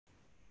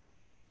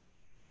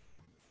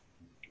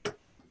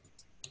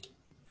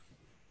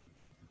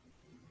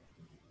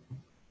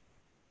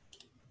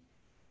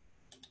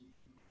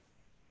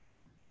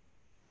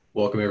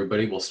Welcome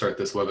everybody. We'll start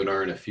this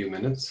webinar in a few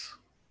minutes.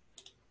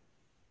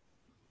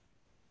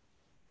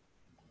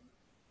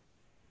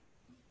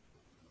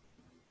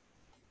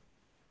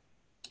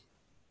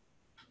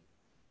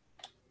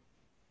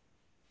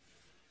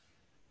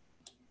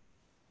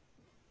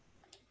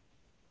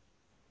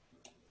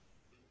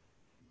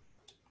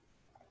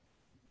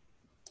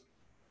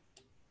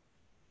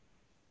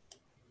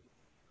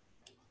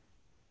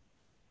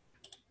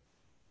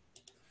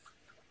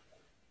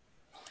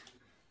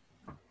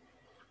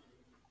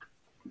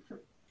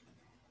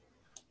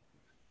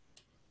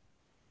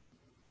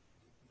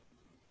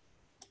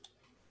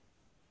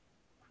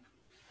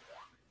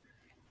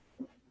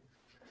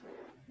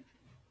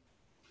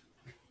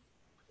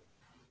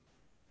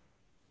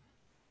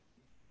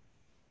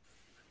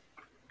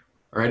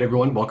 All right,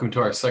 everyone, welcome to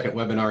our second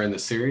webinar in the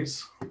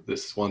series.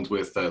 This one's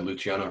with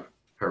Luciano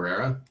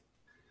Herrera.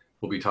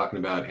 We'll be talking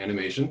about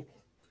animation.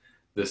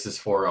 This is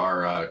for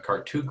our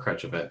Cartoon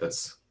Crunch event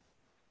that's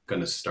going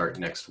to start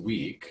next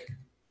week.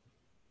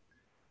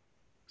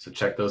 So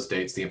check those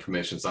dates. The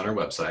information's on our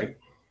website.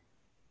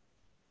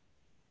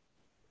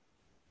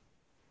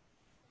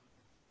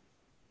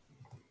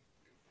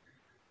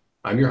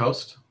 I'm your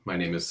host. My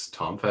name is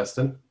Tom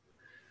Feston.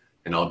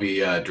 And I'll be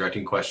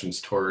directing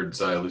questions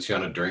towards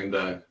Luciano during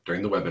the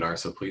webinar.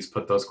 So please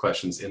put those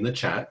questions in the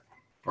chat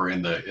or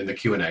in the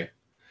Q&A.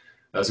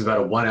 That's about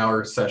a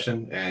 1-hour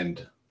session,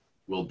 and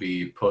we'll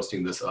be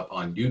posting this up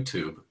on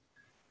YouTube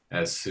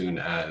as soon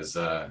as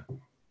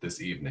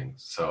this evening.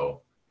 So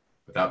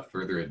without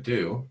further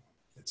ado,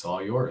 it's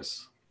all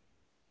yours.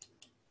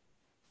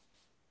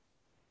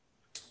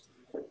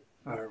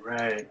 All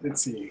right,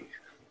 let's see.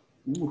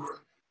 Ooh,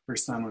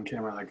 first time on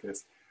camera like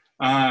this.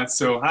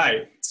 So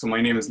hi, so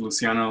my name is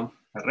Luciano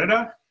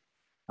Herrera.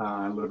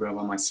 A little bit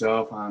about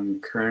myself.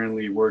 I'm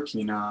currently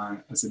working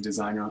as a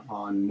designer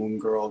on Moon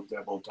Girl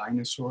Devil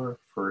Dinosaur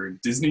for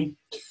Disney.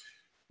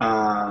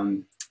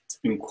 It's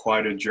been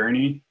quite a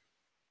journey.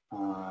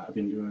 I've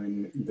been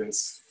doing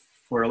this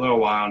for a little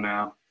while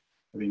now.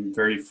 I've been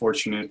very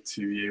fortunate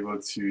to be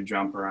able to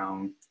jump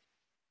around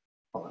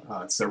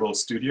several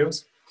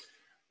studios.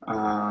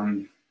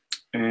 And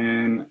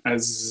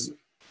as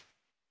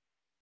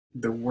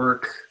the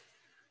work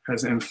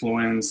has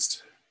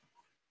influenced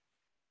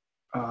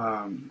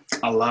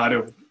a lot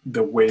of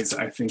the ways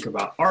I think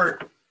about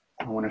art,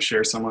 I want to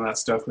share some of that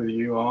stuff with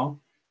you all.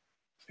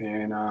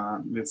 And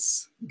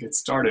let's get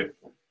started.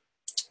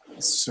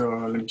 So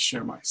let me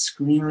share my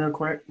screen real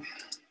quick.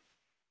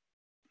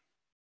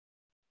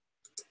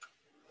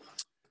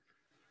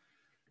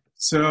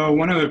 So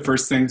one of the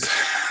first things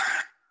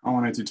I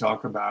wanted to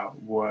talk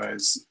about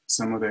was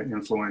some of the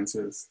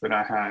influences that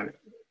I had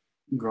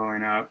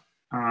growing up.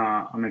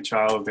 I'm a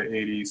child of the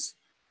 80s,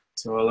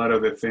 so a lot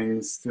of the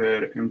things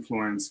that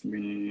influenced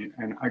me,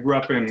 and I grew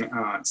up in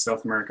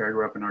South America, I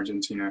grew up in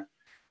Argentina,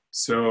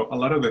 so a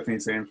lot of the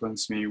things that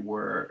influenced me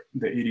were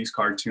the 80s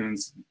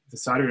cartoons. The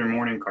Saturday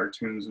morning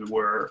cartoons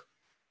were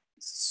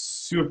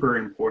super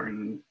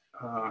important,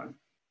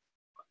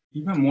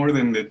 even more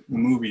than the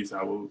movies,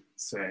 I will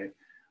say.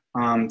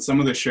 Some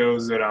of the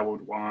shows that I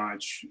would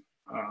watch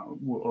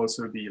will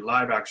also be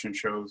live action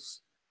shows.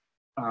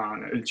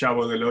 El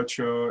Chavo del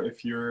Ocho,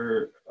 if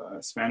you're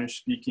Spanish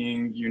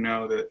speaking, you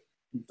know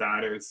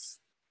that is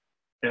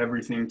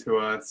everything to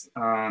us.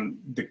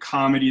 The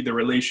comedy, the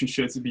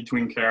relationships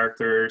between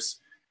characters,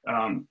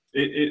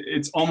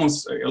 it's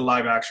almost a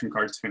live action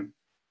cartoon.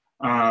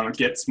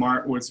 Get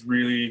Smart was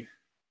really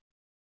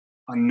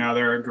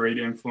another great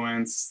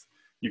influence.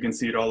 You can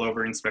see it all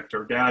over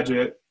Inspector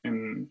Gadget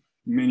and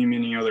many,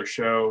 many other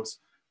shows.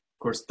 Of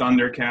course,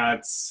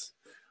 Thundercats,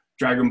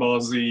 Dragon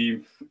Ball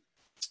Z,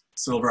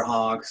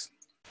 Silverhawks,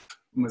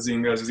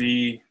 Mazinger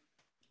Z,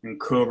 and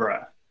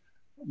Cobra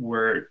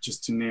were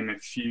just to name a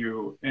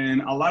few.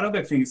 And a lot of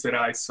the things that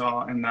I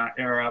saw in that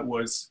era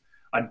was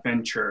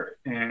adventure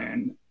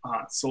and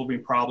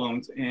solving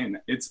problems. And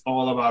it's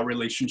all about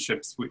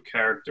relationships with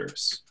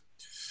characters.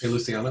 Hey,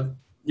 Luciano?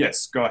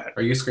 Yes, go ahead.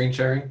 Are you screen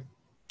sharing?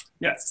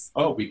 Yes.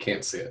 Oh, we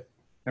can't see it.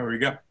 There we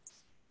go.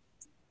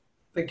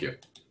 Thank you.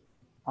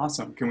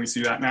 Awesome. Can we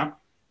see that now?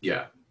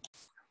 Yeah.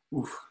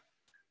 Oof.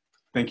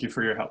 Thank you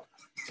for your help.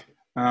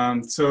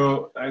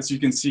 So as you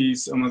can see,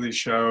 some of these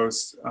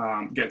shows,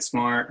 Get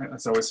Smart,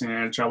 as I was saying,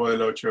 El Chavo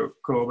del Ocho,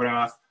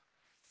 Cobra,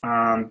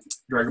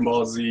 Dragon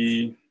Ball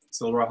Z,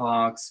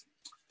 Silverhawks,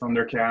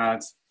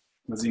 Thundercats,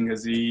 Mazinger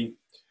Z.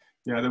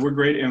 Yeah, there were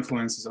great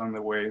influences on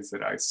the ways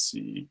that I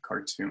see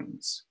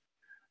cartoons.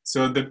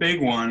 So the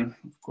big one,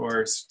 of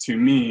course, to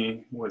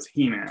me was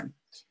He-Man.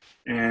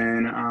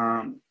 And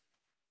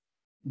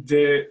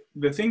the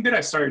thing that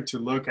I started to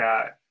look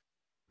at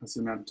as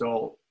an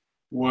adult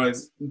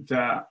was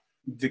that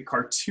the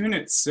cartoon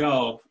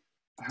itself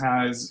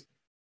has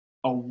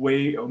a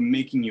way of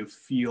making you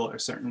feel a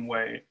certain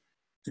way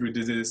through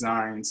the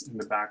designs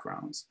and the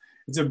backgrounds.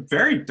 It's a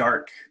very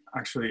dark,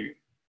 actually,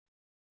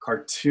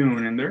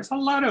 cartoon, and there's a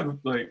lot of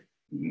like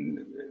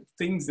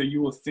things that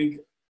you will think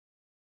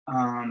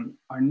are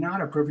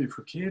not appropriate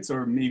for kids,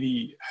 or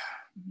maybe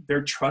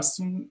they're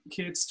trusting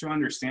kids to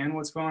understand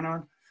what's going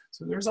on.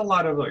 So there's a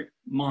lot of like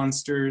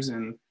monsters,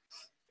 and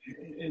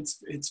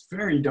it's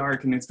very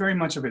dark, and it's very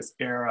much of its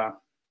era.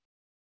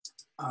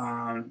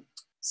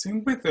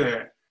 Same with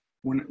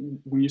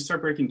when you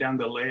start breaking down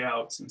the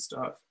layouts and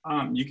stuff,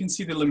 you can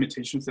see the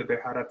limitations that they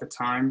had at the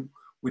time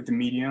with the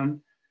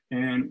medium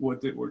and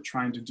what they were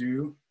trying to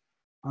do.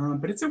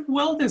 But it's a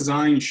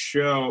well-designed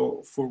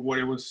show for what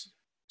it was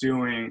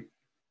doing.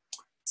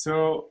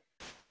 So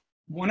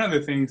one of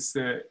the things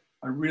that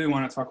I really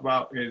want to talk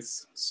about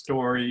is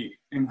story,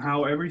 and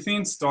how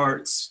everything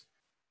starts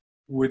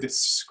with a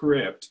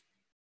script.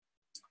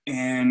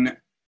 And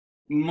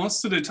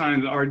most of the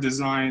time, our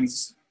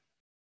designs,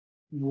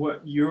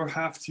 what you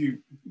have to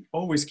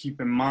always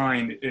keep in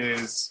mind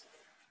is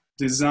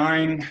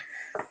design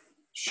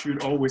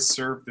should always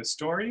serve the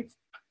story.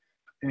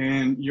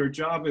 And your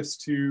job is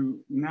to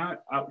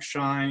not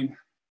outshine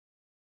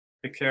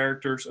the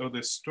characters of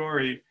the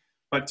story,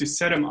 but to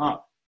set them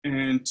up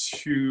and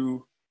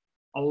to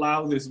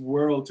allow this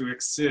world to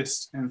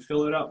exist and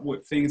fill it up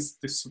with things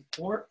to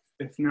support,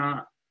 if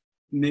not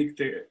make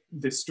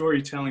the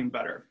storytelling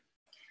better.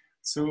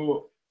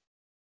 So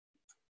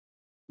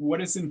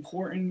what is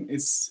important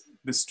is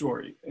the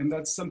story, and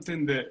that's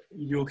something that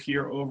you'll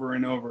hear over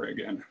and over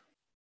again.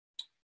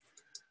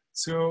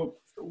 So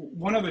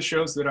one of the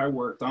shows that I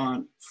worked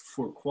on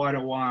for quite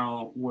a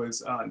while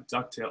was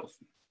DuckTales.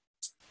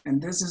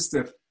 And this is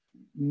the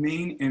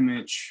main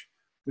image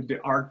that the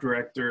art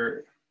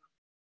director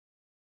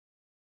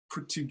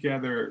put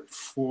together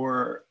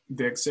for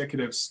the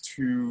executives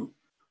to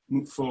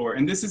move forward.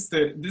 And this is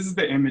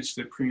the image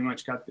that pretty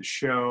much got the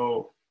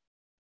show,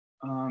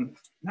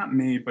 not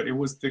made, but it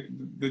was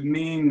the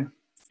main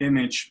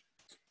image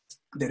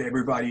that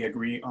everybody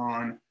agreed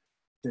on,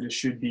 that it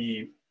should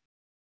be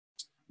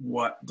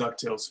what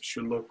DuckTales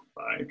should look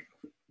like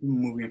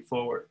moving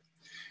forward.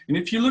 And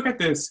if you look at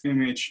this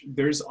image,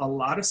 there's a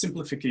lot of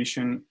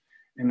simplification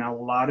and a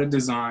lot of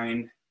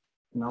design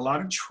and a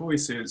lot of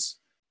choices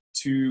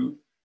to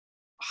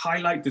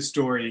highlight the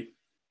story.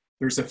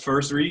 There's a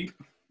first read,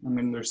 and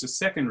then there's a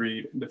second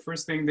read. The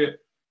first thing that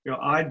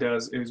your eye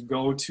does is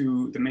go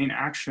to the main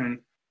action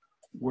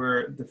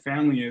where the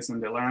family is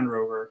in the Land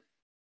Rover.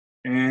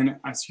 And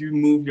as you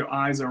move your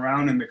eyes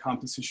around in the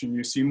composition,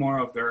 you see more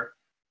of their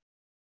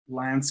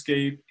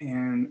landscape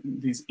and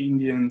these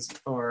Indians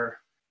or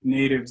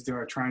natives that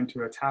are trying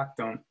to attack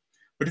them.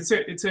 But it's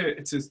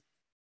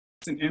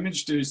an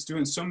image that is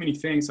doing so many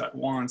things at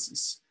once.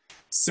 It's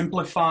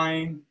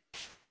simplifying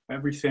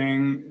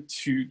everything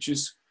to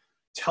just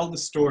tell the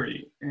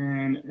story,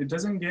 and it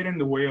doesn't get in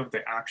the way of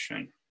the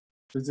action.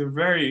 It's a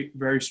very,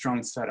 very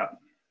strong setup.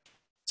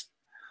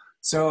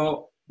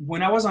 So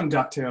when I was on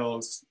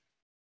DuckTales,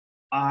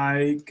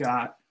 I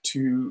got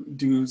to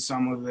do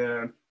some of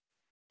the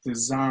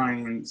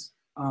designs.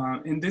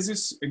 And this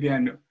is,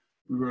 again,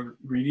 we were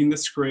reading the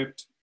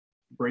script,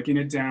 breaking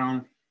it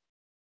down,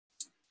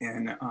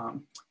 and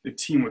the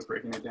team was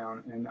breaking it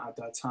down. And at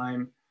that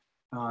time,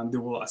 they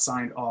will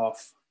assign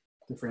off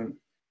different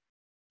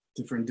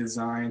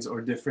designs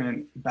or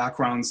different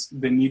backgrounds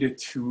they needed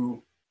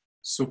to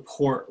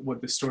support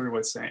what the story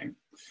was saying.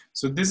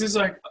 So this is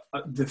like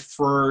the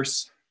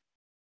first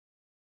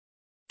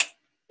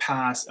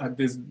pass at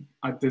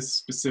this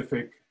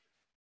specific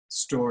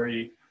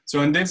story.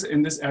 So in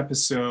this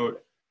episode,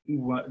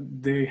 what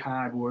they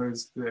had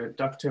was the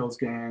DuckTales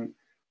gang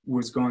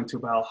was going to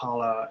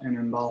Valhalla, and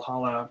in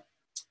Valhalla,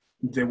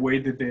 the way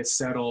that they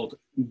settled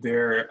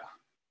their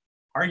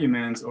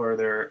arguments or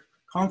their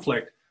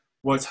conflict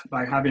was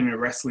by having a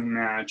wrestling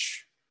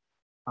match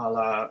a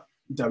la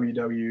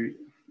WWF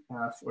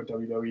or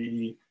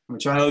WWE. I'm a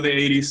child of the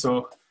 80s,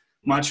 so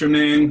Macho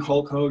Man,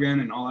 Hulk Hogan,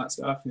 and all that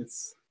stuff,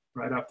 it's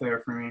right up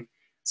there for me.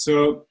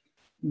 So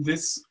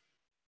this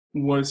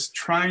was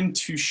trying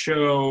to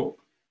show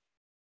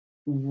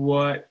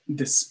what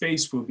the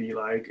space would be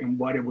like and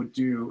what it would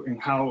do and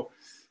how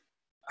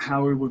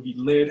it would be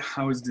lit,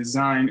 how it's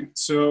designed.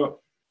 So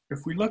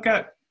if we look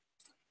at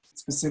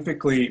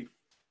specifically,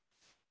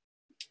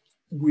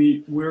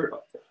 we're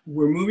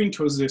moving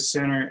towards the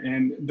center,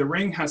 and the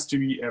ring has to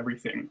be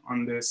everything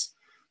on this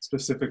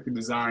specific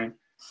design.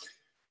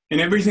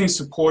 And everything is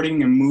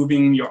supporting and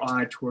moving your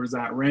eye towards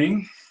that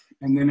ring.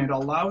 And then it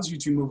allows you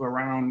to move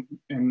around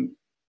and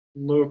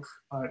look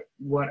at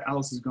what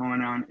else is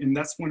going on. And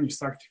that's when you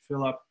start to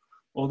fill up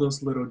all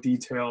those little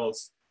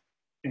details.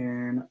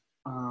 And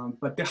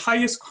but the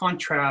highest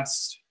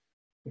contrast,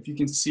 if you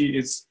can see,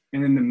 is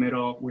in the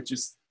middle, which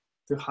is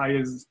the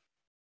highest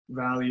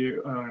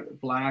value,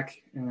 black,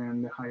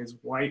 and the highest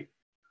white.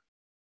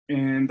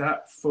 And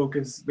that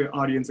focuses the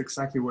audience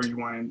exactly where you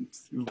want it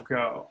to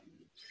go.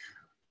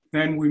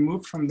 Then we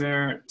move from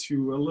there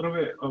to a little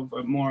bit of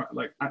a more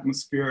like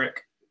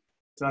atmospheric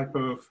type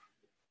of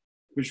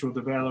visual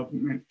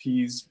development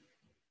piece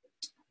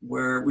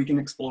where we can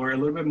explore a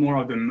little bit more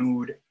of the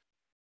mood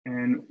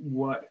and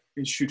what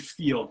it should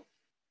feel.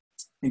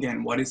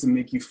 Again, what does it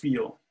make you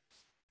feel?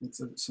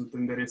 It's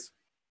something that it's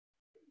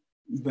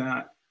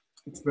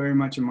very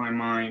much in my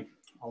mind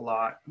a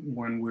lot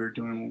when we're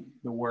doing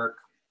the work.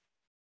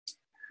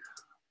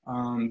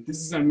 This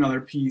is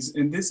another piece,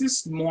 and this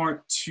is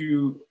more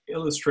to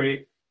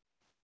illustrate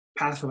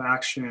path of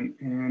action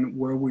and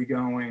where we're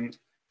going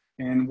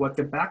and what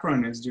the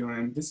background is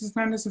doing. This is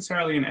not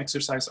necessarily an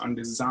exercise on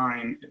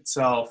design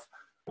itself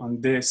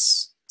on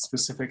this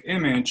specific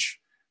image,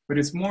 but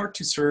it's more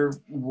to serve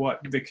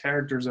what the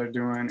characters are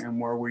doing and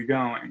where we're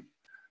going.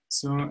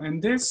 So in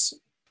this,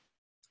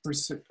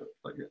 let's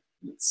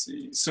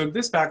see. So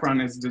this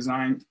background is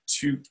designed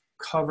to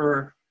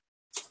cover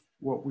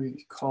what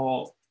we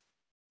call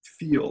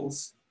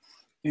fields.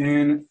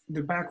 And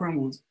the background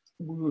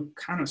we will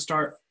kind of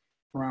start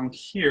around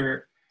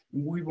here.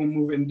 We will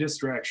move in this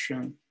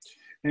direction.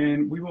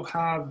 And we will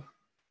have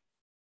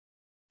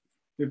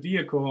the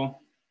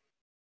vehicle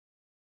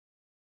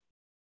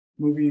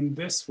moving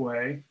this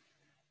way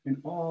and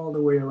all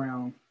the way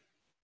around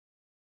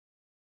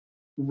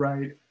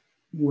right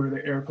where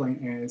the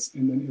airplane is,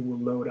 and then it will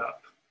load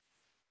up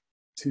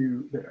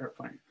to the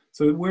airplane.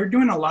 So we're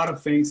doing a lot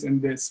of things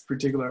in this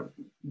particular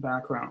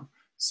background.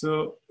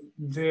 So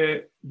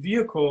the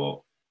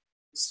vehicle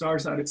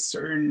starts at a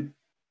certain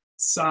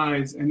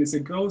size, and as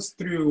it goes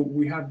through,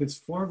 we have this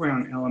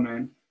foreground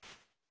element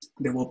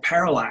that will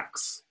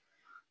parallax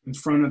in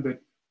front of the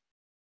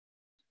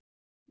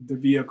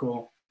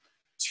vehicle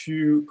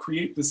to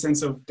create the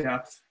sense of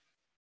depth.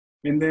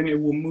 And then it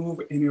will move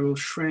and it will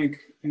shrink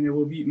and it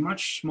will be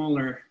much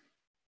smaller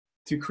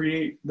to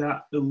create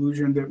that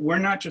illusion that we're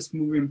not just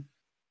moving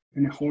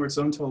in a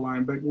horizontal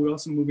line, but we're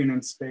also moving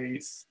in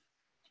space.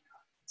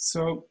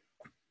 So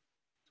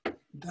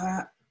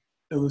that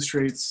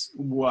illustrates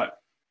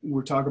what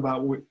we're talking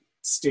about with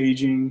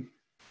staging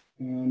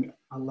and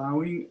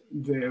allowing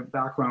the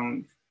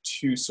background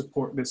to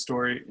support the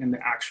story and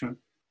the action.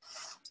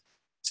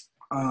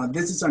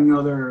 This is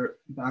another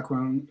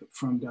background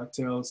from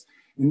DuckTales.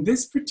 In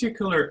this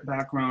particular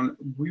background,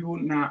 we will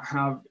not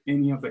have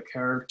any of the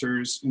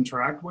characters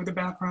interact with the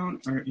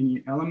background or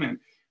any element.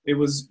 It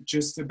was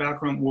just a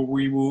background where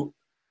we will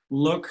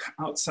look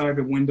outside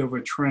the window of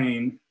a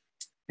train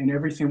and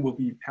everything will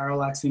be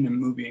parallaxing and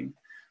moving.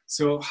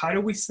 So how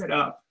do we set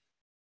up?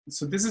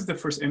 So this is the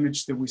first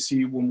image that we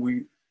see when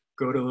we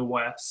go to the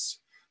west.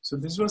 So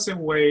this was a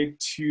way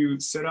to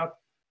set up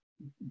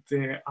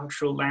the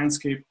actual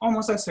landscape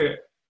almost as a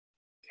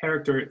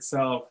character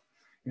itself.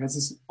 It has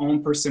its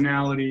own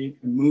personality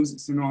and moves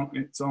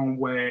its own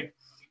way,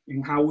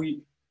 and how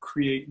we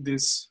create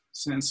this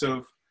sense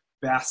of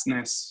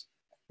vastness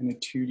in a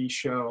 2D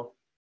show.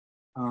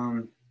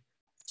 And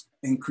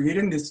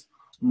creating this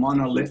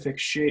monolithic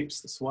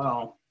shapes as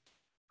well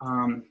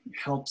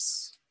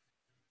helps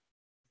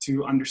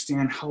to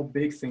understand how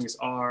big things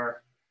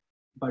are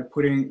by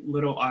putting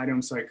little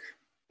items like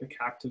the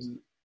cactus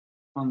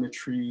on the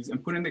trees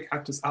and putting the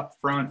cactus up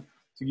front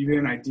to give you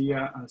an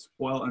idea as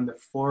well in the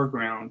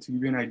foreground, to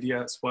give you an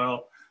idea as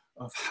well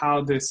of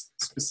how this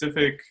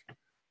specific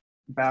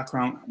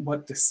background,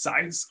 what the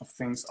size of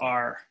things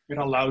are. It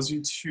allows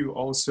you to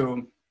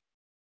also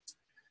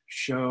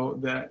show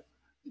that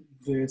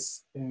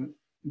this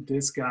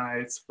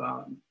guy,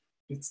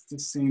 it's the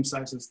same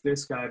size as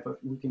this guy, but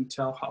we can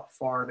tell how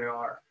far they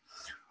are.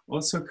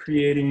 Also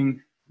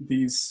creating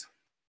these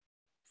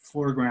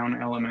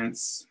foreground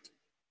elements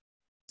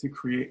to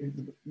create,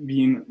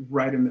 being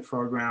right in the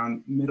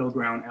foreground, middle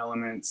ground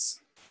elements.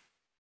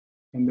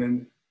 And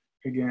then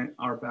again,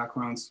 our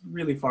background's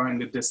really far in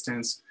the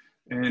distance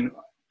and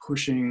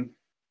pushing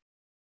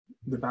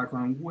the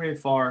background way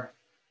far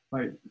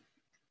by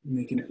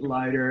making it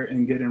lighter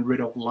and getting rid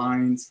of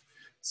lines.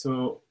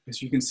 So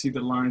as you can see,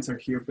 the lines are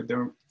here, but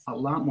they're a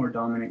lot more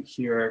dominant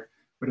here.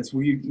 But as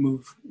we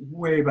move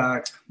way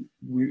back,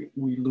 we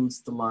lose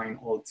the line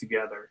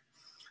altogether.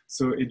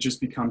 So it just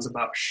becomes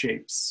about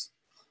shapes.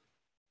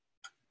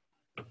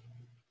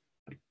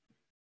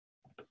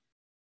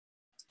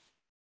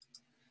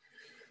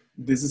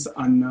 This is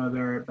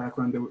another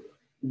background that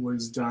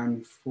was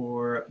done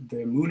for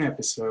the moon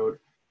episode.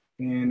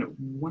 And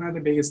one of the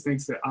biggest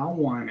things that I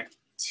wanted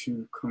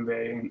to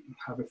convey and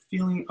have a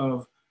feeling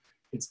of,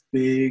 it's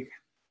big,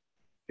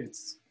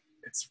 it's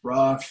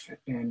rough,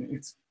 and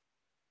it's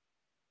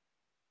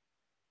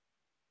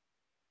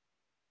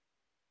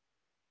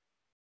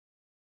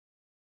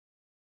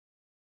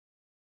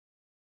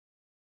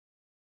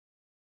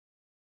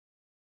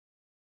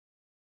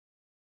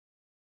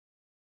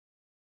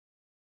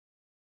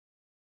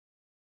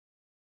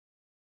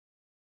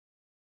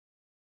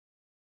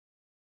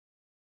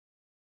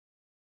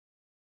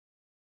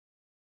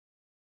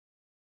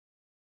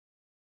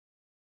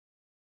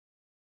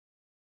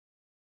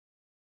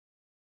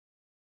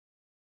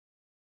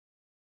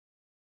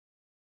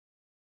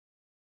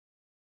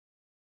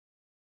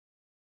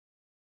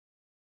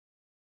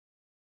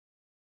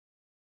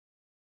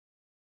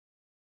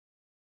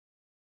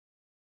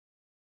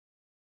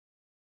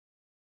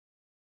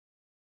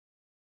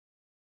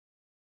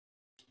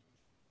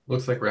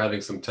Looks like we're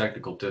having some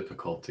technical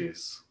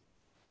difficulties.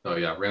 Oh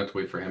yeah, we have to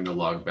wait for him to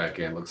log back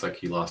in. Looks like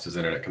he lost his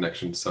internet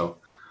connection, so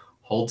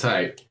hold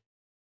tight.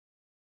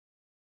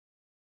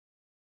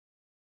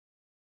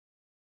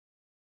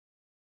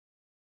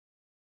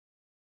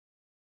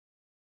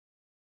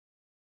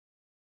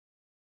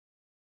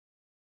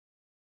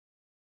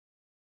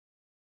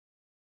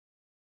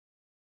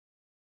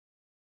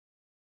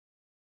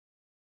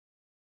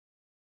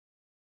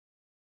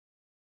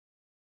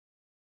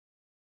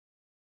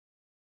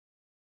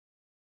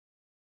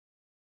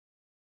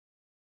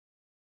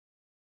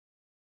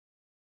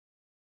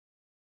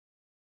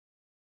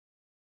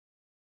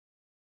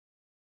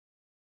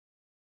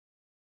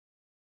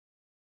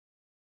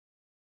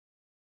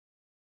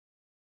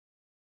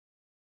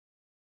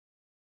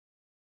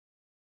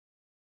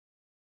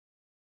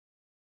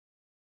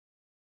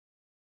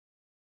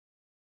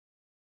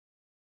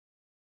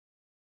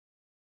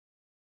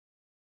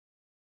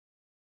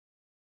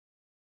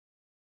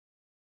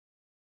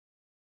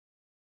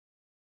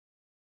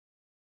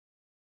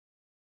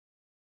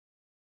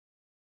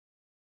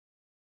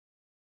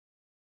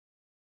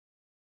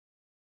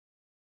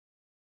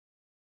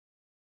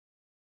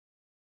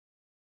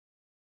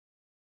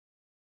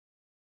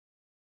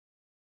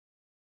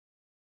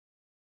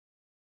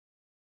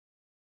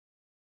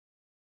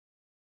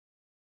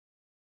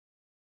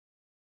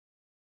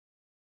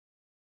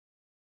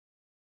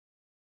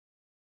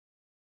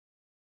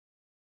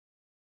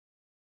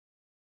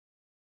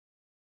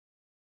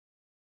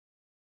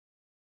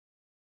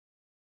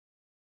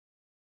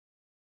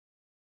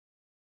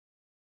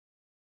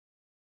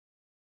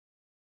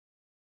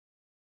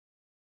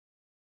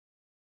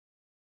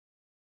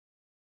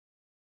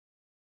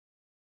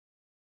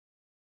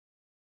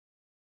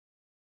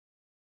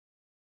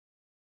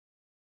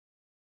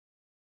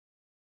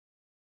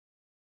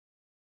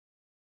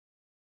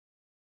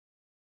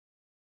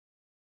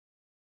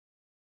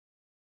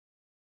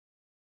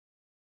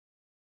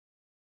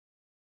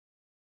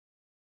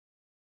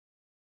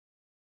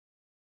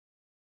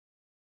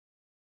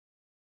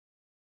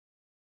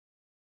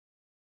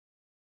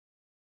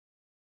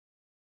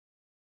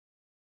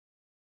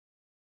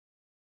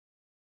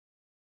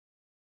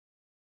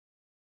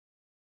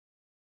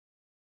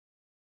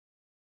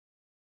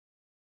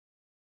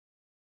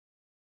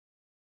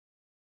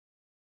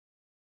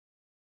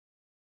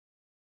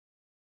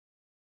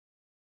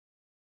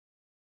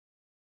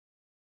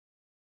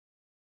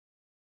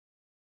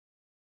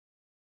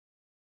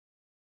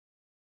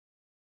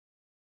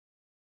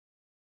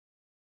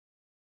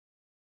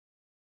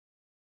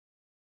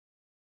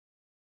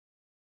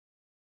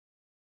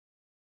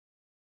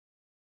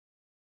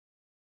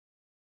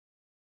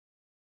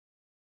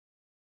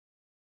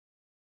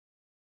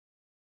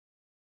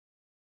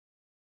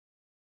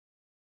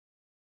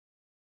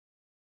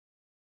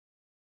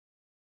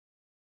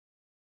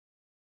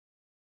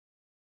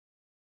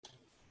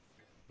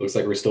 Looks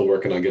like we're still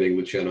working on getting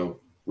Luciano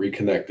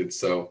reconnected,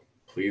 so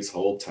please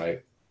hold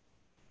tight.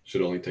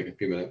 Should only take a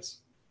few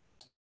minutes.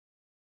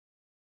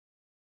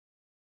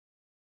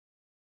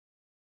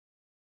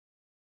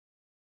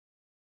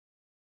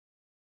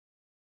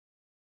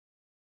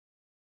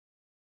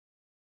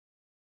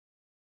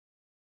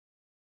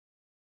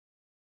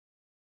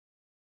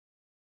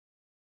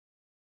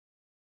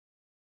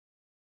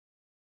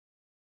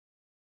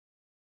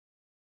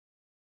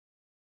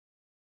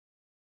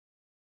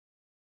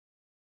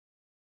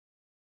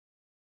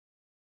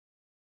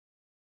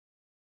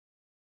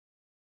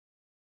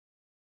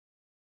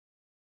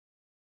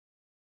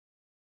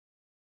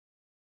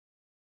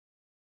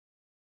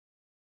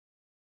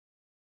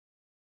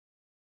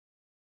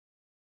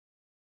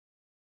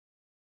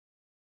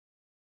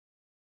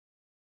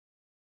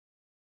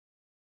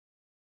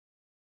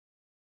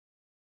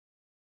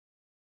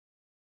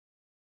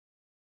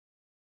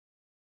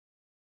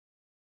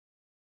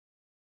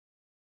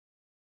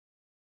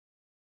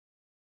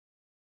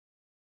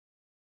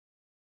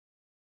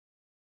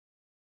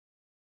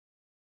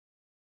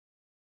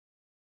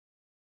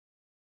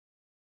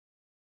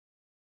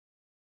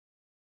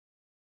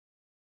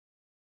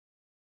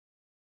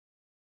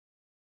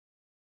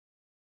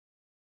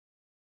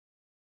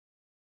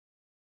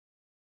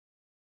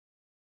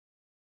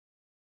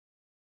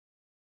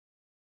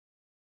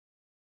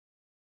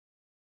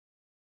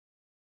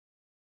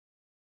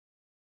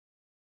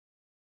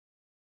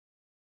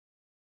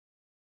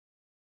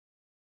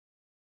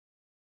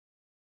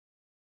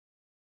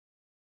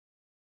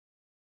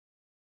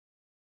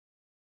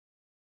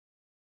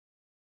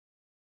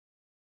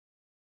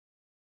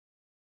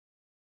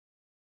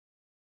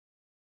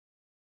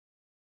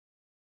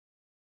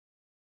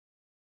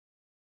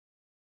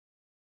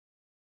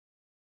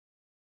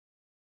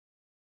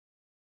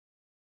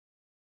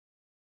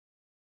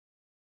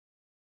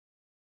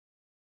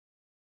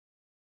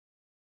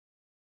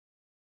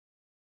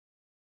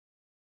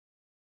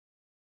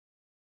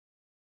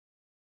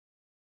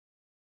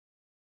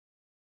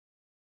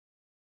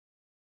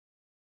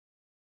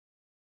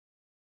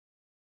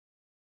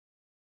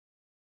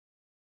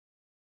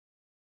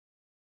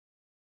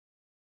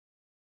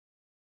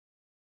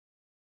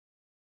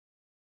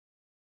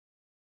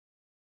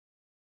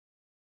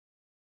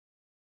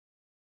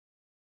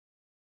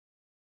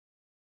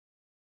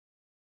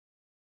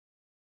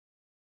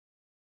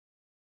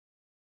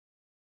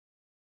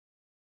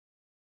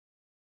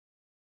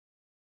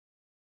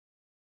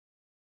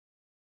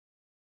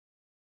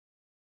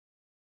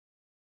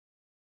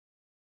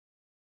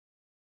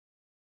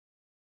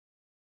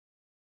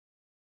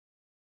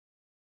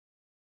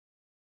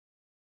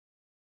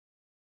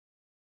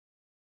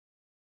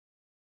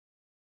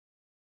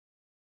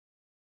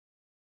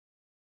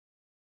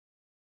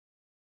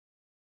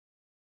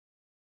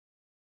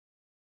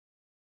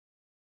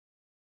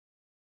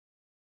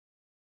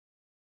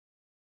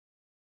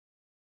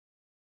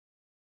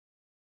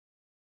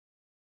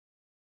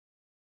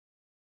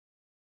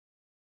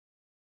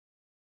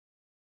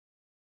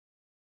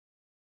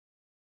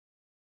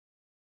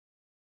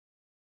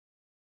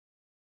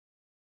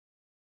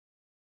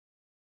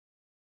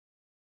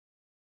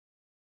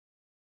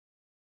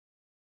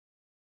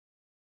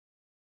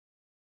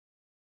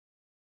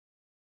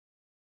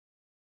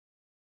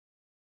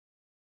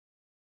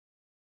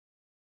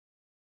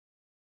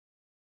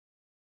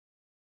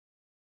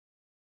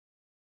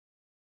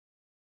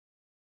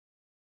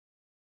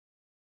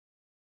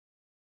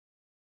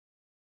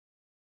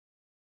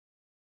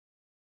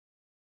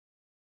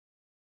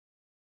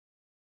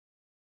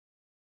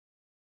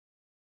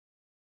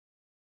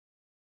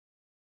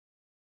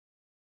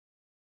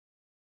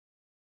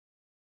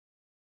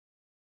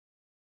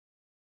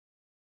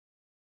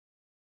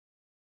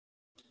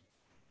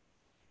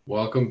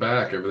 Welcome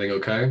back. Everything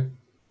okay?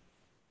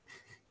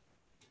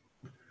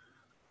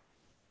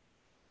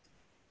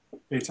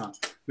 Hey, Tom.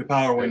 The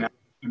power went out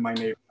in my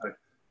neighborhood.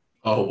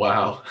 Oh,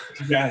 wow.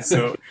 Yeah,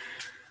 so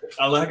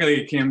luckily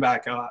it came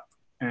back up,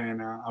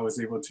 and I was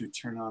able to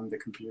turn on the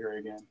computer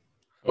again.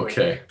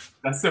 Okay.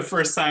 That's the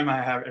first time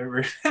I have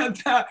ever had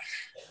that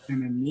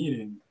in a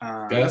meeting.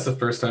 Yeah, that's the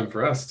first time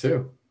for us,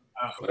 too.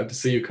 Glad to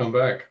see you come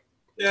back.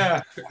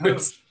 Yeah. I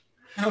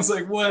was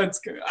like, what?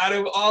 Out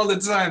of all the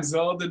times,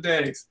 all the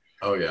days.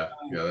 Oh, yeah.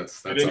 Yeah,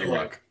 that's our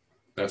luck.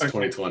 That's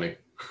okay. 2020.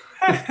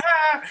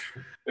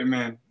 Hey,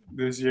 man,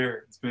 this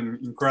year, it's been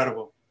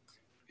incredible.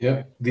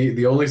 Yeah.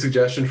 The only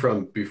suggestion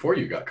from before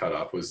you got cut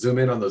off was zoom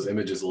in on those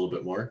images a little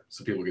bit more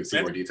so people can see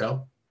more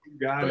detail.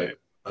 Got it.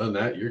 Other than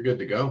that, you're good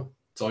to go.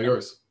 It's all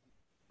yours.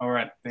 All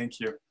right. Thank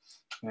you.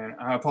 And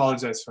I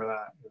apologize for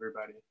that,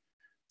 everybody.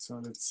 So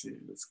let's see.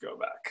 Let's go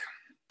back.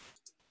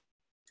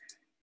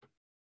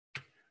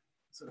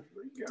 So here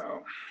we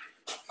go.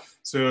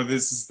 So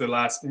this is the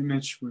last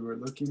image we were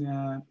looking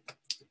at.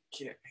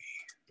 Okay.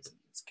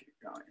 Let's keep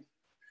going.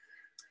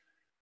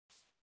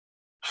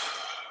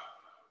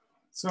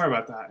 Sorry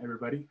about that,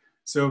 everybody.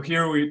 So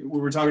here we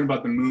were talking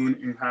about the moon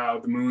and how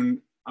the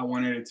moon, I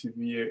wanted it to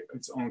be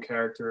its own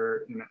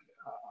character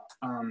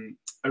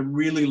I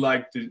really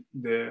like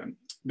the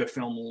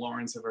film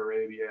Lawrence of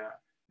Arabia,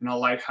 and I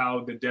like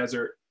how the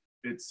desert,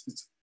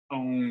 it's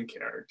own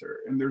character,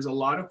 and there's a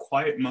lot of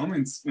quiet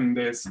moments in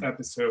this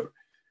episode.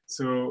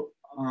 So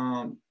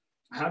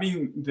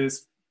having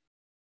this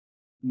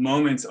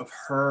moments of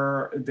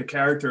her, the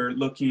character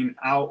looking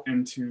out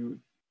into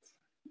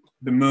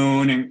the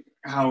moon, and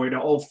how it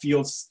all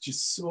feels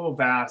just so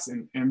vast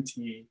and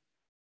empty.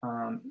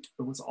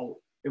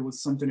 It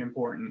was something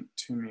important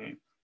to me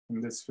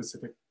in this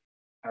specific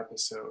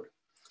episode.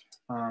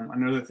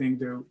 Another thing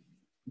that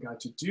we got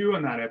to do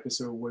on that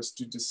episode was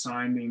to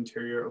design the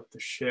interior of the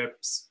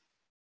ships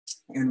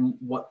and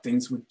what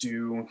things would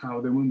do,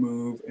 how they would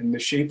move, and the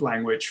shape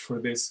language for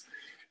this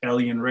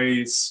alien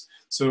race.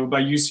 So by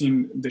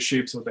using the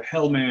shapes of the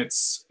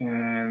helmets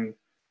and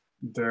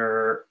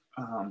their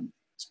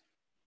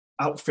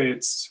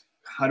outfits,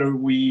 how do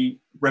we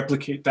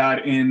replicate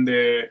that in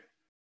the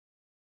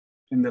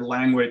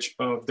language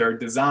of their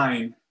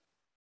design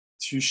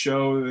to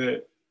show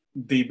that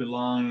they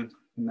belong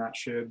in that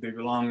ship, they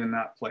belong in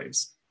that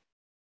place.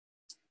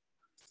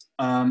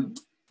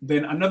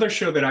 Then another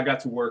show that I got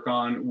to work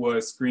on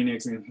was Green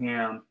Eggs and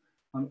Ham.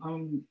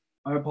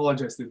 I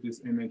apologize that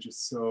this image is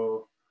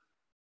so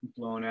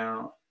blown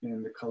out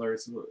and the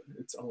colors,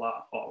 it's a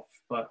lot off,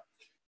 but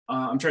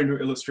I'm trying to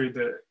illustrate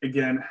that,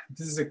 again,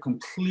 this is a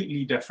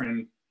completely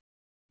different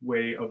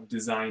way of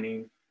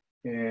designing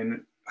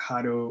and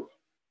how to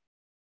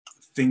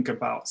think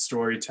about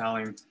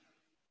storytelling.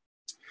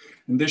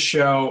 In this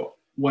show,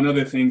 one of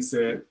the things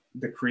that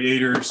the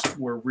creators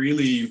were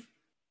really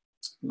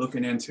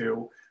looking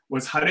into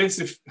was how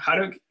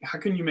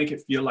can you make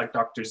it feel like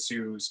Dr.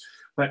 Seuss,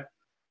 but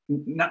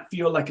not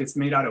feel like it's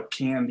made out of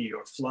candy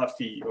or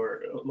fluffy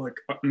or like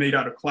made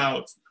out of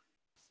clouds.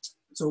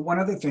 So one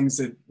of the things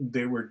that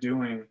they were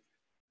doing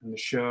in the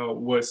show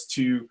was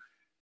to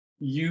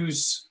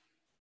use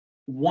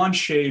one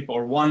shape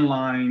or one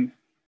line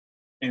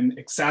and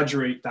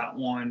exaggerate that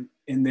one,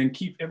 and then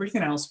keep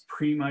everything else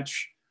pretty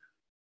much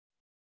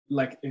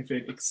like if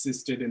it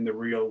existed in the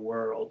real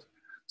world.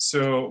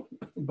 So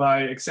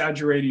by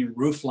exaggerating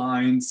roof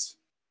lines,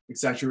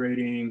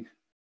 exaggerating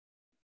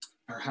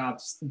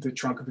perhaps the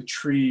trunk of a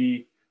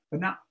tree,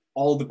 but not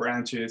all the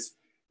branches,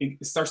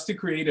 it starts to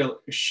create a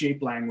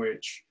shape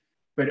language.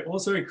 But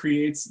it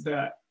creates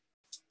that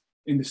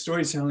in the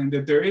storytelling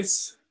that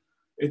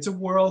it's a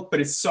world,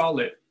 but it's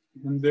solid.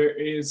 And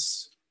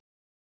there's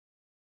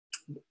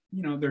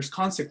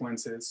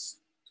consequences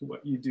to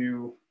what you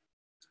do.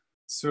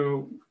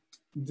 So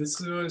this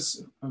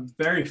was a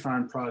very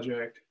fun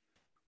project.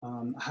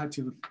 I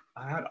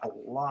had a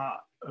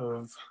lot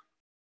of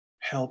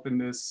help in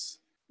this,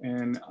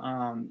 and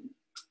I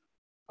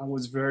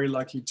was very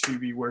lucky to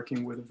be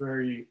working with a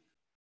very,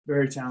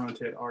 very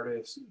talented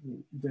artist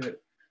that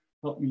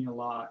helped me a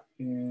lot.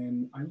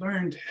 And I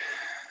learned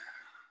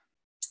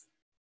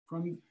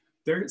from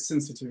their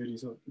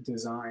sensitivities of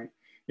design.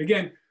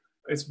 Again,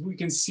 as we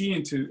can see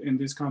in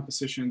these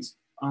compositions,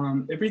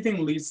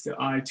 everything leads the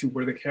eye to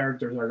where the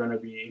characters are going to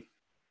be.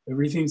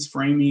 Everything's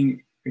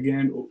framing,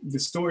 again, the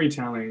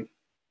storytelling.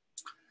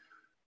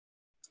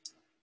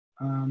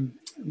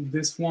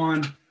 This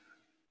one,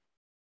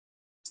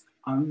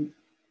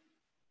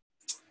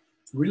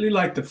 really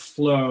like the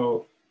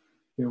flow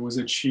that was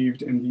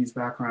achieved in these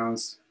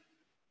backgrounds.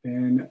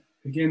 And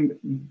again,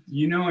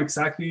 you know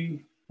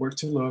exactly where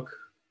to look.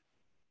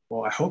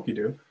 Well, I hope you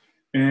do.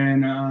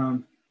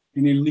 And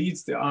it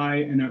leads the eye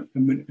in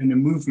a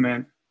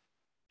movement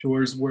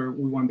towards where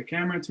we want the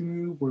camera to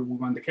move, where we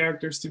want the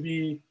characters to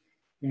be.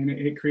 And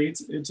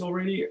it's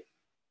already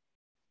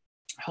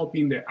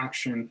helping the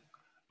action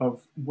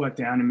of what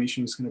the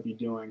animation is going to be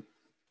doing.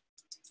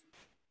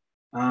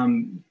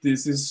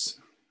 This is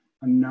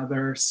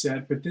another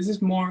set, but this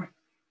is more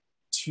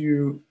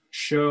to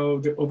show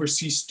the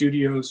overseas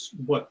studios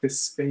what the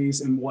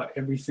space and what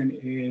everything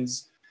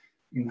is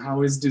and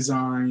how it's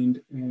designed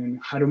and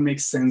how to make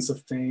sense of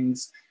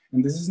things.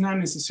 And this is not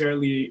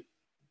necessarily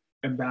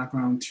a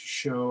background to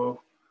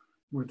show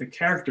where the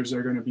characters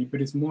are going to be, but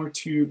it's more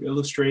to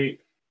illustrate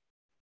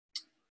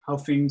how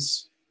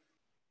things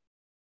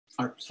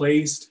are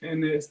placed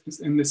in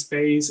the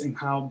space and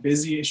how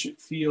busy it should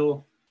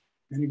feel.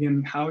 And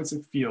again, how does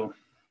it feel?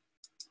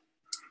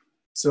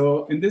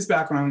 So in this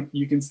background,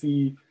 you can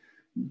see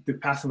the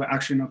path of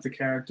action of the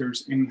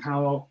characters and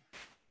how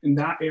in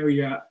that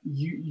area,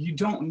 you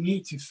don't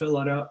need to fill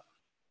it up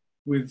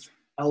with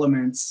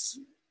elements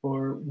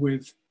or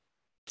with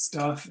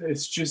stuff.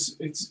 It's just,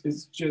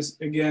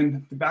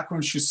 again, the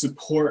background should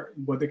support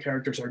what the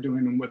characters are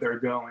doing and where they're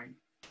going.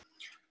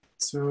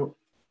 So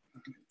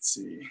let's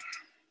see.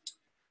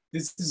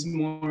 This is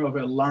more of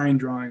a line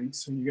drawing.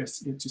 So you guys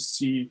get to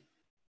see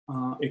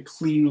a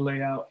clean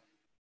layout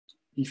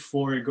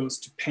before it goes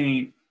to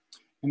paint.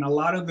 And a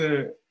lot of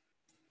the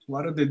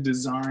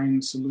design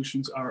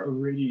solutions are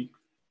already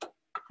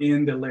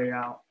in the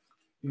layout,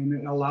 and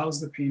it allows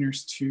the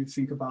painters to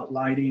think about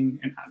lighting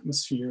and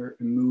atmosphere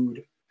and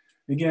mood.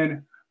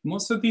 Again,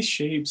 most of these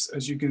shapes,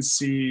 as you can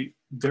see,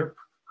 they're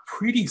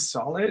pretty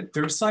solid.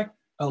 There's like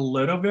a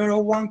little bit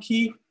of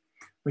wonky,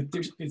 but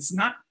it's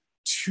not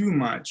too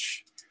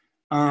much.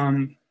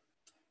 The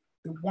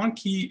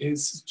wonky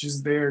is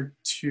just there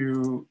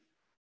to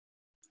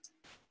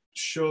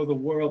show the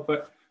world.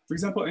 But for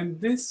example, in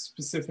this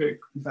specific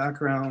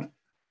background,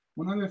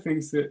 one of the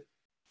things that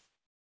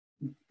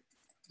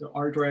the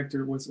art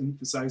director was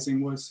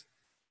emphasizing was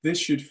this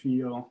should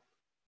feel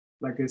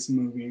like it's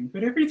moving.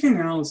 But everything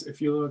else,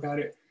 if you look at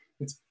it,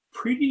 it's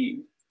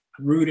pretty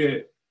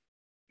rooted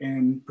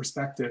in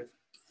perspective.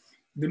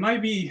 There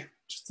might be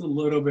just a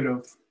little bit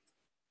of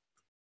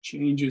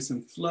changes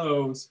and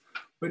flows,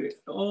 but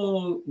it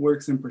all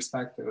works in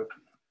perspective.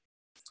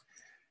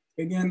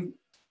 Again,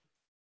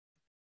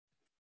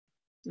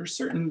 there are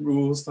certain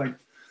rules like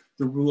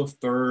the rule of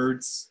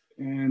thirds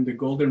and the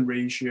golden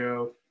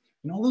ratio,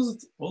 and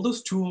all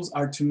those tools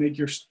are to make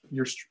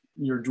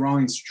your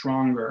drawing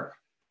stronger,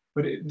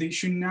 but they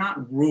should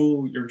not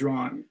rule your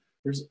drawing.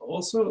 There's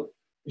also,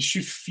 it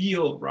should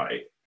feel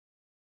right.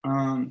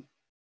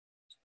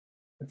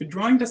 If a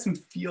drawing doesn't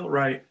feel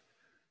right,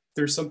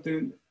 there's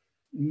something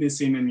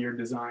missing in your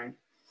design.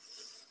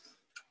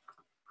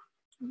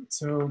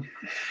 So,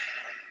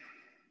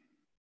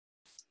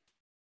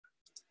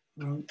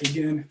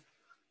 again,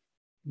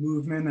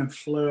 movement and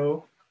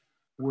flow.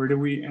 Where do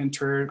we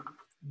enter?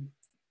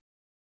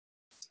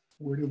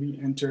 Where do we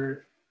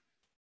enter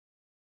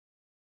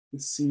the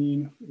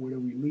scene? Where do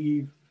we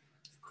leave?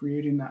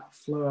 Creating that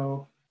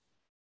flow.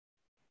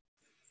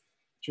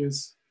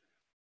 Just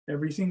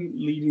everything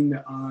leading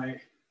the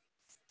eye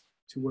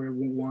to where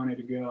we want it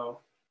to go.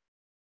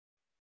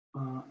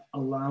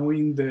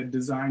 Allowing the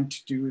design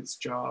to do its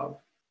job.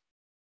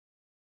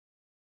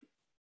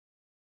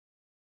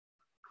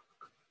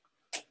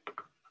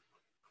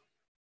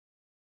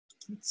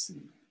 Let's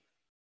see.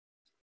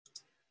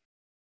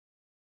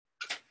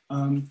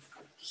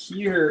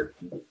 Here,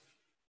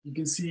 you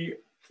can see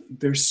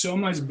there's so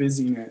much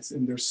busyness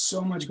and there's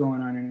so much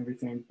going on and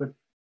everything, but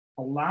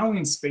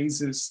allowing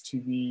spaces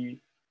to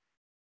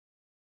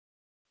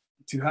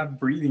have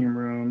breathing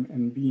room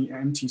and be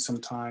empty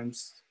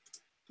sometimes,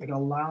 it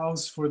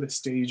allows for the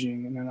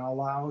staging and it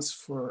allows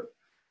for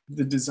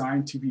the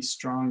design to be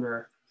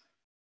stronger.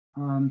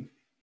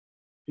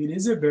 It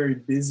is a very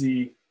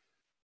busy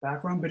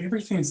background, but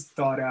everything's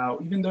thought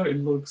out, even though it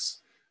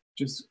looks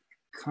just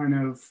kind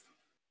of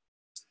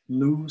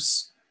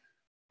loose.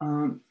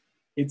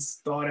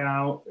 It's thought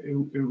out.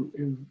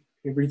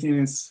 Everything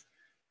is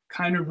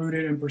kind of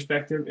rooted in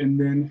perspective, and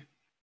then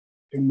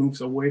it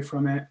moves away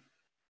from it.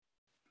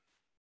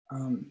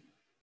 Let's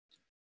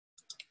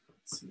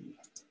see.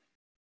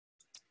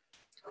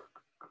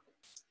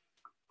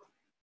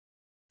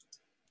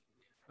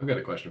 I've got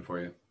a question for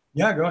you.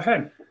 Yeah, go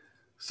ahead.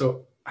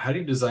 So how do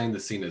you design the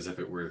scene as if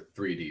it were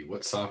 3D?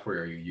 What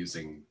software are you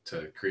using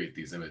to create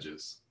these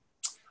images?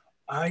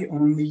 I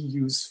only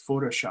use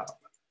Photoshop.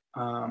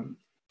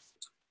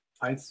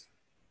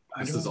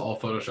 This is all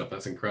Photoshop.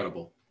 That's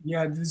incredible.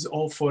 Yeah, this is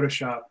all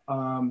Photoshop.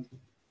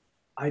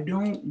 I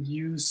don't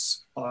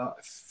use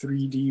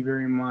 3D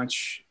very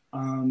much.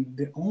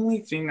 The only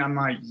thing I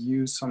might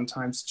use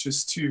sometimes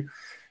just to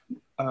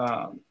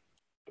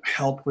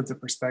help with the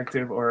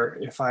perspective, or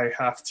if I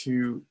have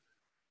to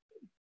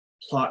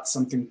plot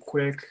something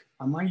quick,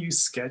 I might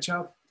use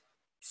SketchUp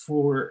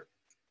for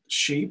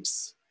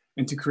shapes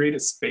and to create a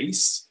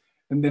space,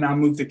 and then I'll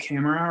move the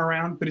camera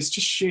around, but it's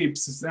just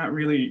shapes. It's not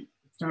really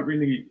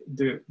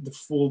the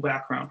full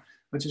background.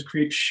 I just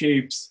create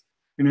shapes,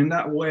 and in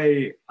that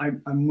way,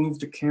 I move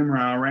the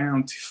camera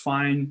around to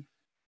find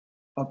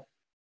a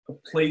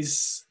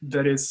place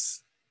that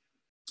is,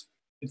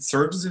 it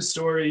serves the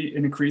story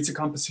and it creates a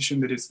composition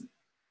that is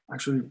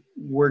actually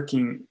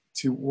working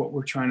to what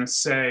we're trying to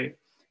say.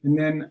 And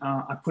then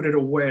I put it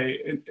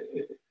away.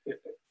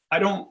 I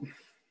don't,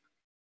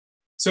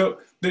 so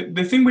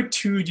the thing with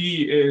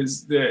 2D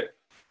is that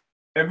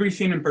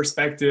everything in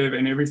perspective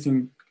and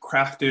everything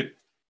crafted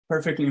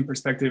perfectly in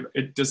perspective,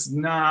 it does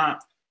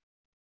not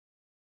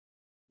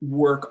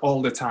work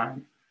all the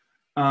time.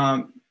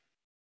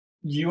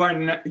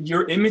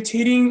 You're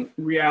imitating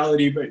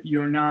reality, but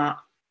you're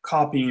not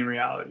copying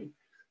reality.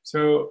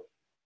 So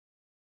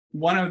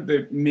one of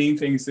the main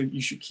things that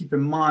you should keep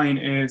in mind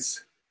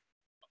is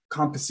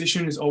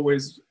composition is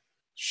always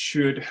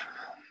should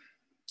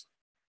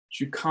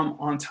come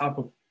on top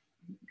of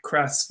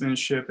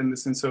craftsmanship in the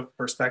sense of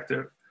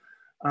perspective.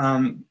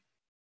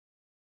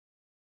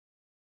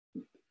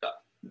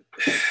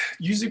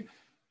 Usually,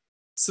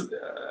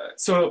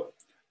 so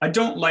I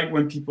don't like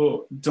when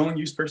people don't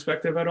use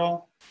perspective at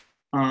all,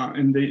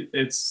 and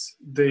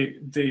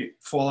they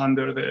fall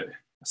under the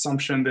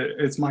assumption that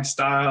it's my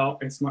style.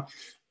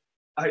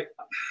 I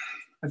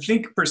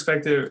think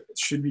perspective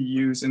should be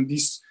used, and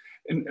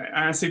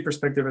I say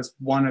perspective as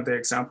one of the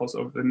examples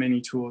of the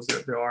many tools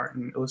that there are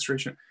in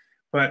illustration.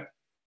 But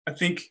I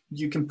think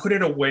you can put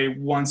it away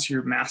once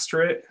you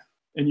master it,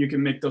 and you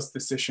can make those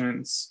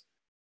decisions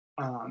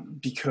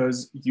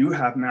because you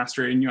have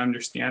mastered it and you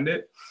understand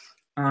it.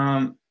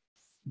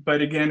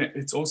 But again,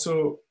 it's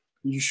also,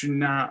 you should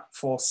not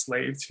fall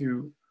slave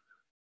to,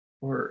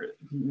 or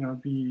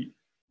be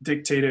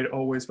dictated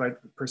always by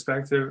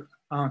perspective.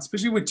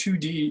 Especially with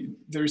 2D,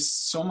 there's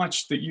so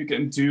much that you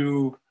can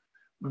do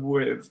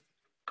with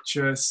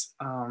just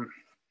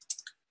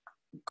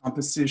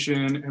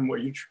composition and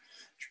what you,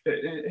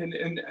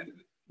 and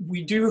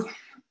we do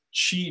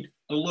cheat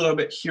a little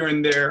bit here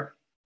and there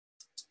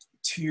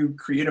to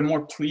create a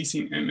more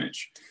pleasing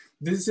image.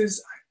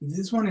 This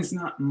one is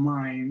not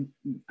mine.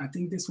 I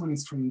think this one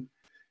is from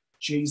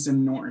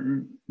Jason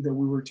Norton that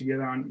we were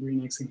together on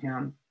Remixing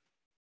Ham.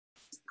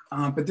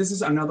 But this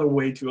is another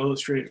way to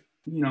illustrate,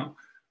 you know,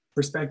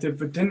 perspective,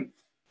 but then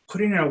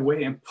putting it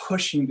away and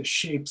pushing the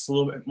shapes a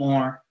little bit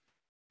more.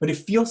 But it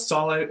feels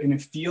solid and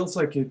it feels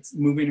like it's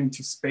moving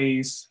into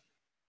space,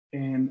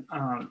 and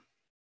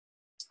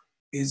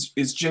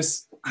is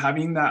just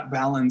having that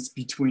balance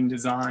between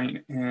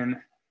design and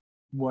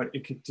what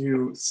it could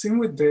do. Same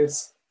with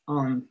this.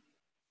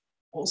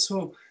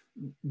 Also,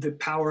 the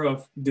power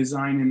of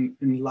design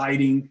and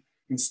lighting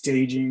and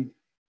staging,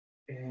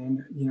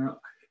 and you know,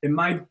 it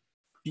might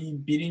be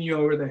beating you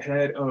over the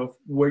head of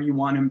where you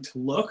want him to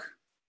look,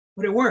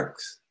 but it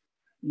works.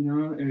 You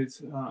know, it's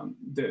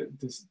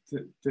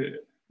the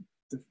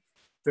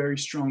very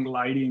strong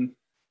lighting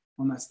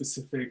on that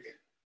specific,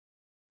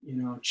 you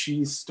know,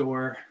 cheese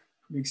store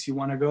makes you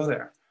want to go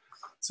there.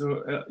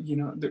 So you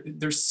know,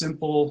 they're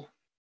simple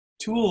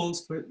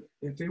tools, but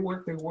if they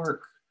work, they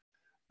work.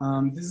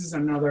 This is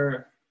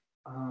another,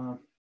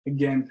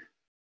 again,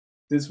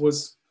 this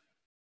was,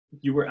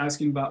 you were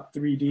asking about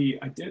 3D.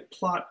 I did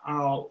plot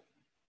out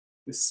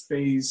the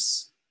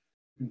space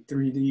in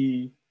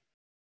 3D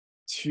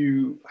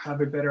to have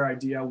a better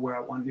idea where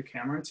I wanted the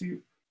camera to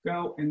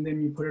go, and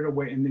then you put it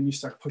away, and then you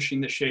start pushing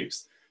the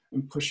shapes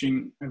and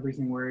pushing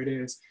everything where it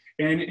is.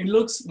 And it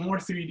looks more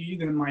 3D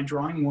than my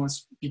drawing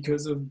was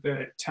because of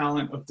the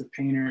talent of the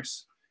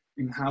painters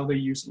and how they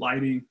use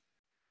lighting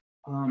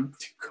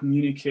to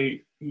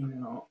communicate, you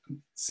know,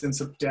 sense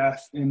of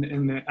depth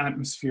in the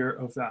atmosphere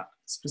of that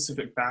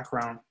specific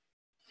background.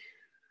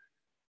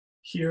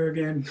 Here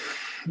again,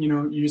 you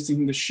know,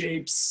 using the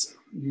shapes,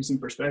 using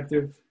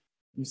perspective,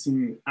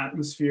 using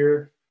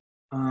atmosphere.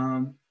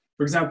 For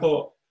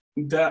example,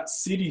 that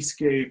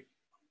cityscape,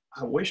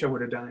 I wish I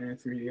would have done it in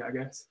 3D, I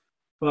guess,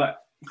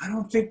 but I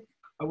don't think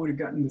I would have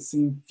gotten the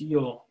same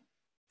feel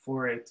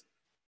for it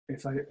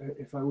if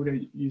I would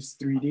have used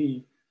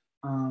 3D.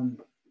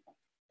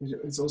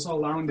 It's also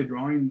allowing the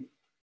drawing.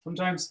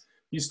 Sometimes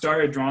you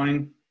start a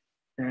drawing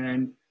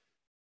and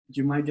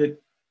you might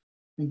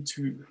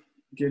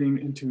getting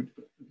into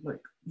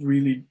like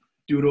really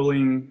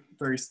doodling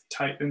very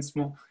tight and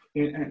small.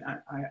 And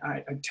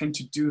I tend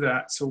to do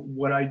that. So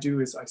what I do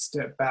is I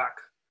step back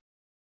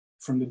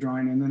from the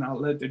drawing, and then I'll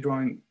let the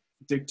drawing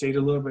dictate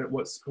a little bit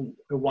what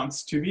it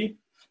wants to be,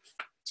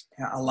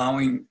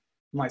 allowing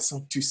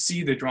myself to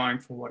see the drawing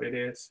for what it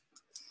is.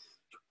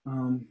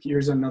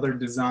 Here's another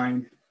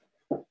design.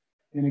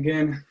 And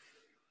again,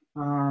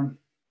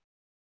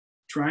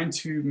 trying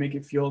to make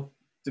it feel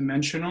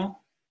dimensional.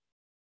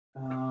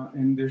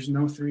 And there's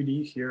no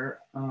 3D here.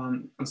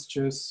 It's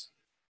just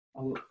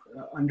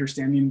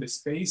understanding the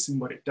space and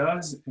what it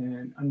does,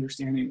 and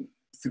understanding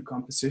through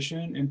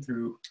composition and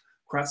through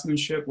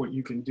craftsmanship what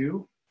you can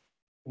do,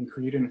 and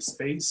creating a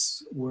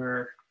space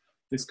where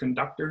this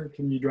conductor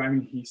can be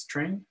driving his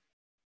train,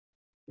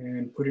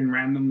 and putting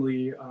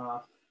randomly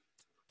a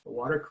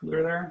water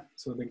cooler there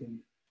so they can,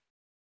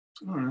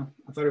 I don't know,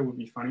 I thought it would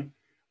be funny.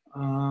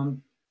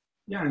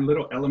 Yeah, and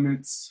little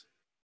elements.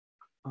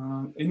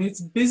 And it's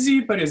busy,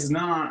 but it's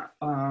not,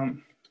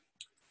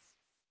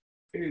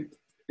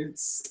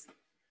 it's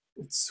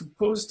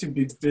supposed to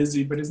be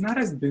busy, but it's not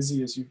as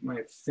busy as you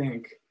might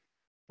think.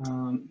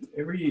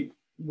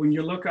 When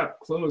you look up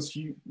close,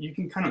 you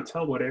can kind of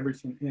tell what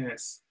everything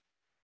is.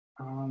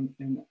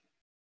 And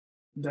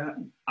that,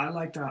 I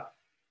like that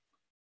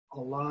a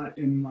lot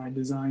in my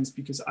designs,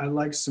 because I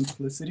like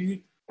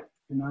simplicity,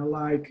 and I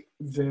like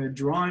the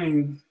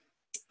drawing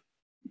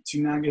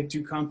to not get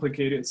too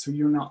complicated, so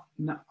you're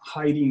not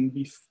hiding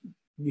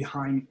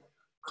behind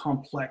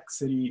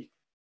complexity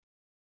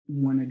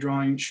when a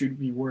drawing should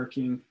be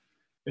working.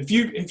 If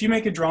you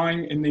make a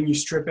drawing and then you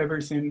strip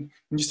everything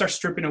and you start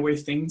stripping away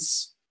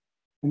things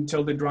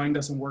until the drawing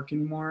doesn't work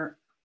anymore,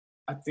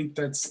 I think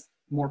that's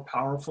more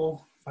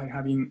powerful by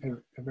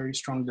having a very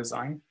strong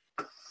design.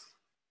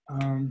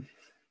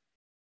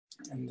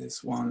 And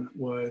this one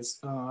was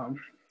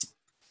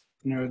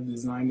another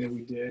design that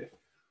we did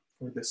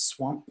for the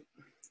swamp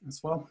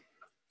as well.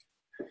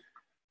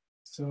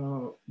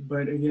 So,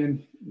 but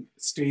again,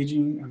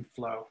 staging and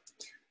flow.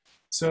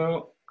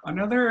 So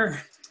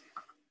another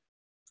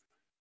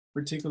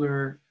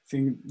particular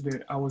thing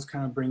that I was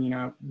kind of bringing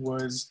up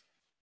was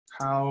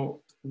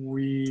how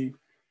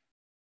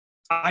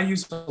I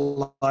use a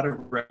lot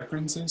of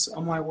references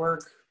on my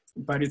work,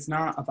 but it's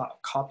not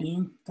about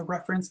copying the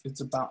reference,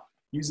 it's about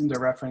using the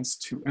reference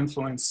to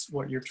influence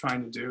what you're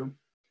trying to do.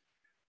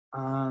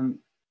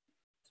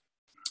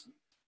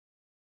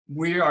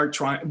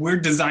 We're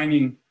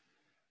designing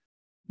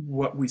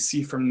what we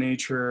see from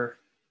nature,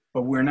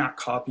 but we're not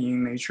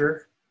copying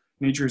nature.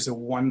 Nature is a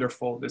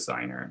wonderful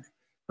designer,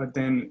 but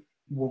then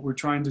what we're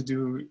trying to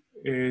do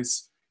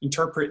is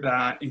interpret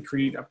that and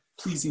create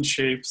pleasing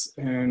shapes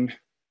and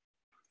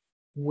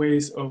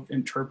ways of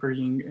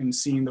interpreting and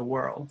seeing the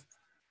world.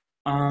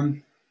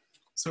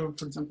 So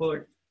for example,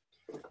 like,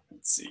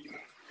 let's see,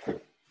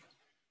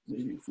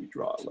 maybe if we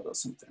draw a little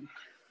something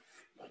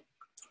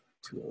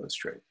to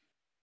illustrate.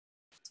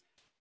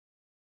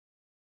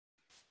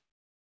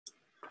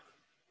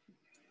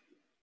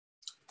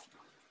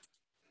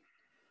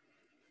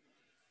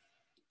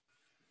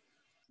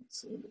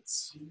 So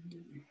let's see,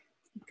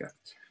 okay.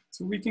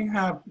 So we can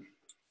have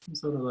some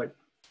sort of like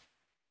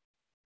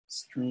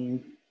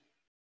string.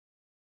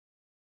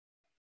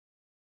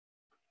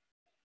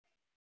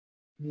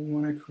 We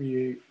want to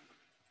create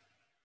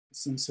a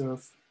sense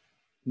of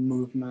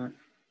movement.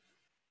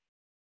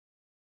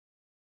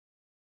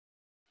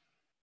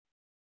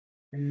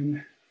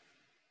 And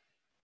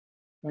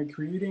by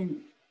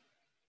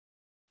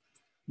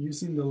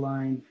using the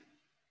line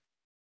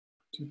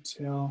to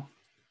tell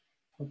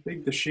how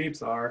big the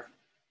shapes are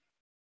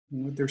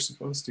and what they're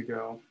supposed to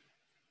go,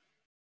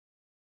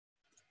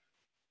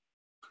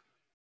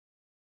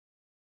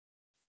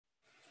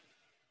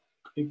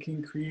 it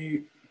can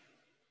create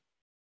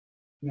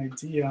an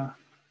idea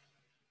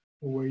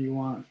of where you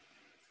want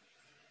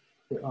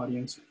the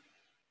audience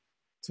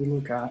to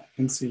look at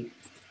and see.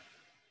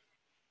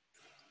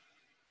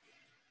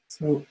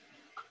 So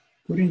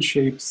putting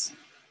shapes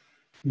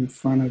in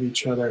front of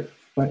each other,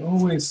 but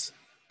always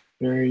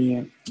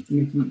varying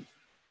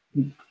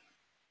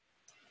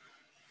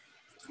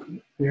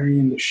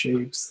the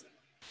shapes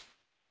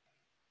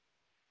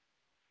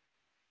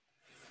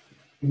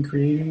and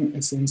creating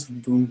a sense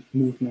of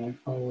movement,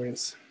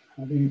 always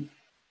having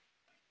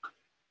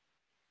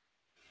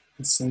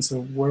a sense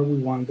of where we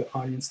want the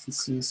audience to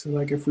see. So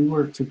like if we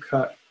were to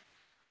cut,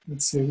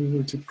 let's say we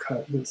were to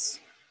cut this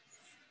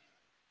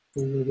a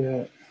little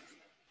bit,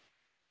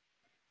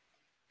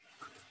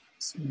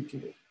 let's make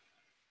it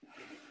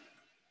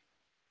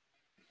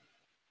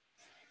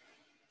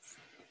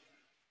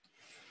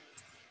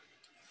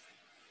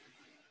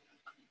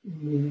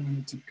where we want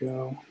it to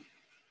go.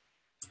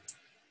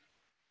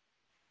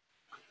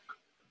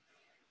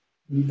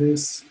 And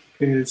this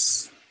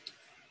is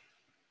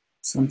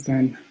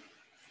something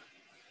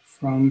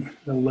from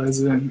a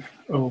lesson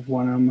of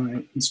one of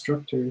my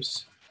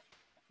instructors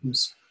in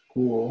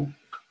school,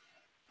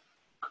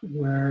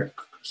 where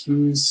he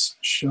was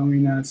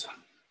showing us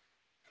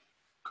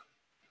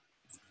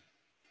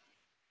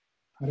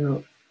how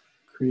to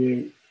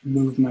create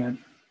movement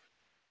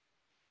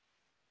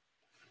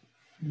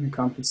in a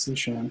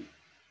composition.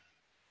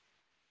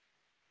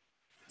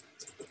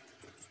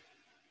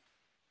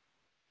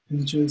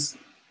 And just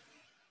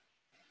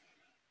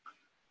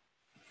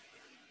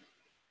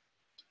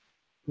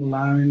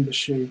allowing the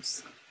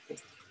shapes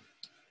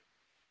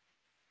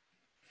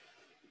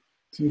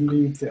to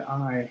lead the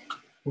eye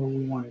where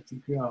we want it to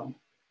go.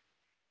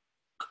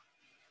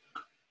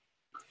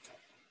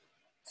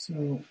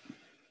 So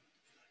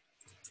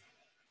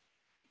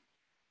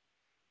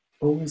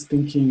always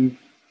thinking,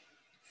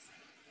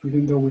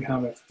 even though we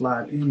have a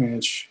flat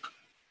image,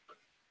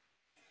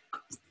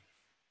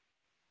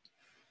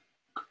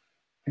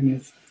 in a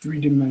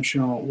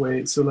three-dimensional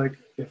way. So like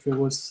if it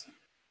was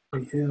a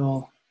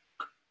hill,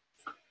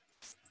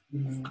 you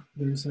know,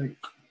 there's like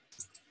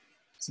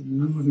some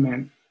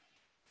movement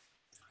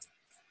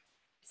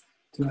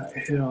to that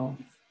hill.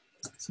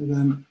 So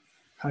then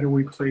how do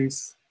we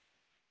place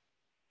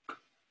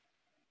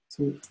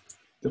so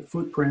the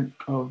footprint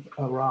of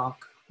a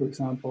rock, for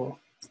example,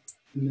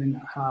 and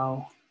then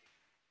how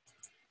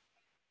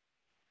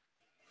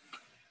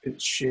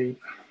its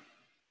shape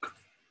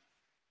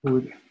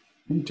would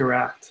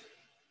interact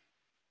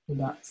with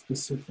that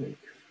specific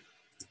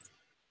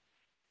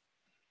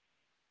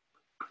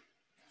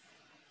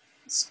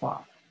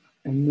spot.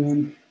 And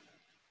then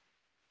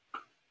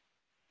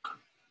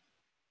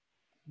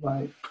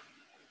by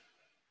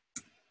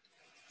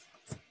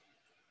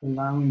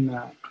allowing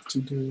that to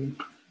do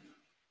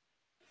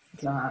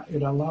that,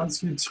 it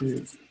allows you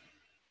to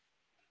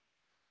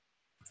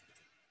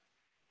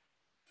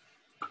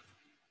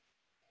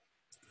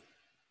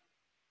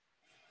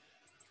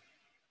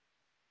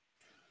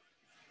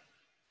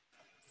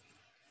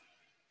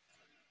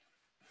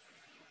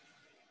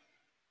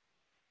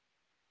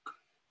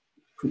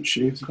put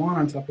shapes one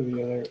on top of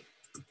the other,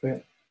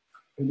 but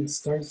it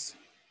starts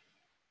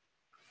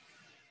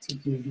to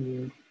give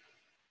you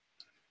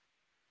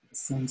a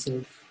sense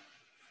of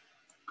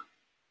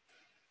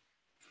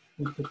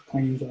what the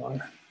planes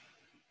are.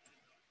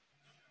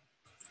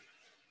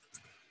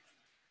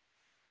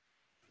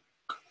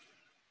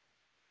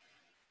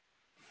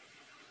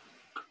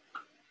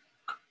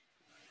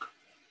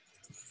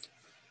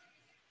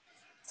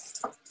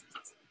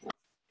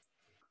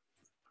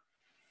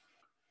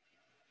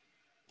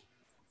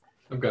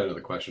 I've got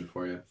another question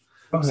for you.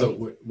 Okay.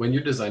 So when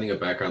you're designing a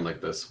background like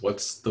this,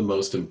 what's the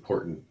most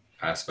important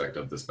aspect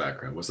of this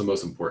background? What's the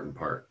most important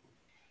part?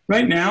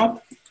 Right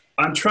now,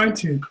 I'm trying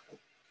to,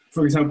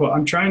 for example,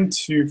 I'm trying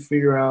to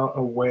figure out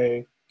a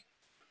way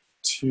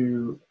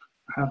to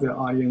have the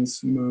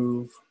audience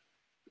move,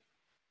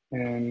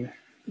 and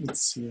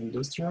let's see, in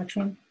this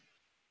direction,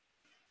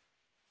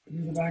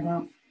 in the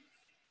background.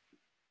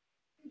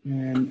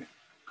 And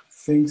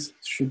things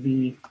should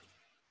be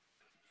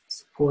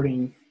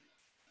supporting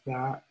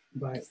that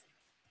by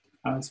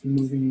us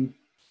moving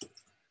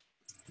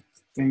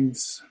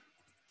things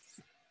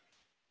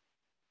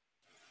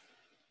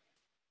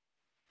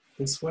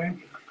this way.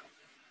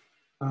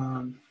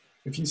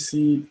 If you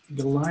see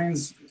the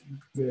lines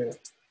that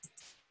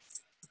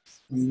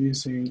I'm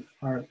using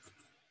are,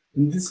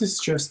 and this is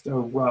just a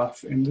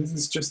rough, and this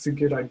is just to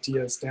get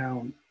ideas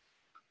down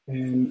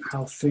and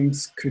how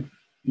things could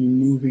be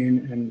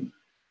moving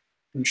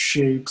and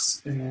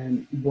shapes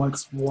and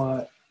what's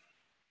what.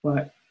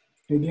 But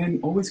again,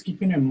 always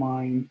keeping in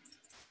mind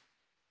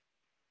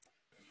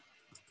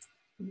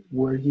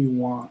where you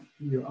want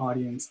your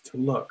audience to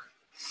look.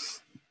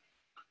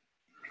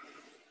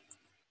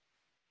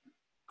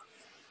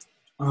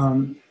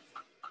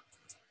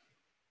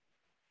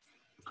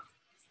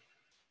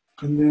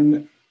 And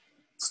then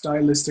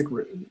stylistic,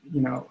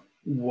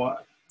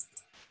 what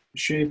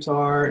shapes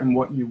are and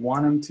what you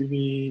want them to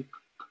be,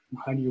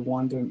 how do you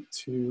want them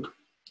to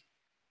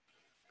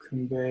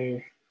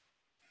convey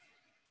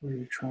what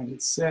you're trying to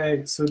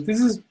say. So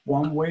this is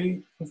one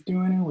way of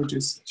doing it, which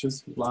is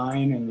just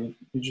line, and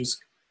you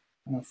just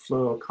kind of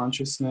flow of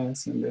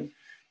consciousness, and then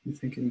you're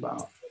thinking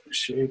about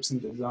shapes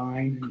and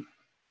design and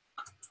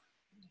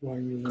what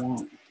you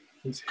want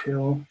this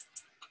hill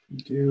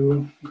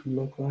to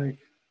look like.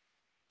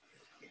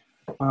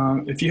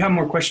 If you have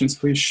more questions,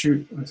 please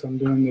shoot as I'm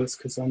doing this,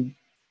 because I'm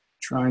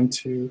trying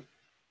to,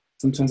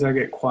 sometimes I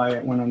get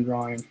quiet when I'm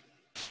drawing.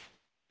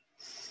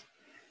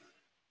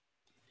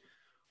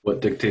 What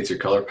dictates your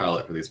color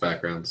palette for these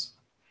backgrounds?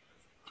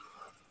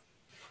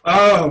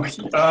 Oh,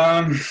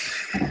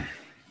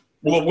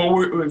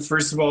 well,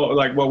 first of all,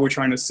 like what we're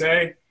trying to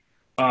say,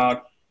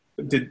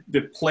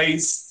 the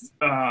place,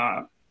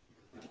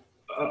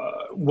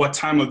 what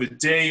time of the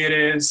day it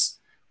is,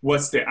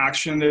 what's the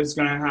action that's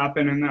going to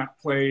happen in that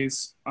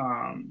place,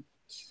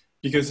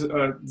 because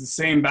the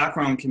same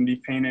background can be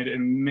painted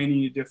in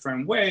many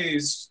different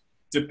ways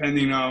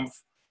depending on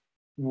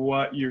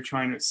what you're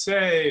trying to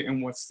say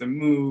and what's the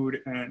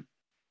mood, and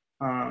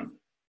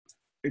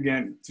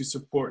again, to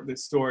support the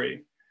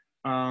story.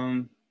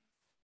 But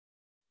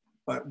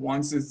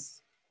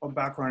once a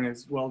background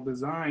is well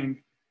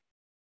designed,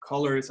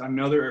 color is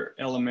another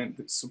element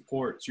that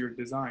supports your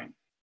design.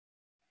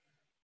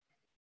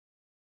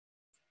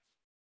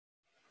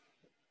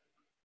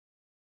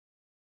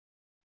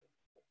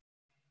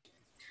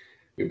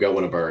 We've got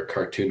one of our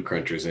cartoon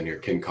crunchers in here,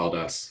 King called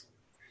us.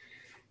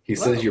 He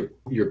says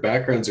your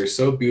backgrounds are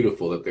so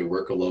beautiful that they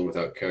work alone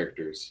without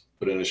characters,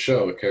 but in a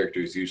show, a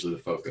character is usually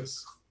the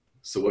focus.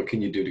 So what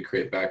can you do to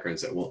create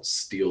backgrounds that won't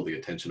steal the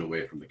attention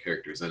away from the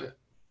characters in it?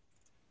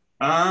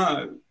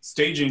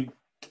 Staging,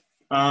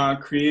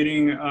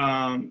 creating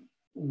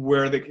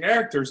where the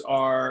characters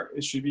are,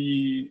 it should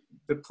be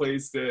the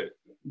place that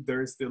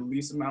there's the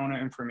least amount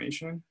of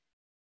information,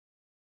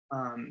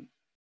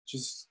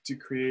 just to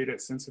create a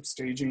sense of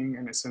staging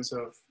and a sense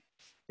of,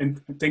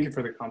 and thank you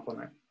for the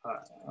compliment.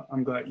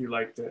 I'm glad you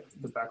liked the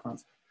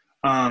backgrounds.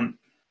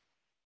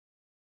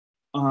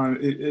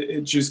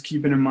 It just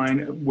keeping in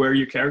mind where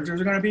your characters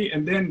are going to be,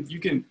 and then you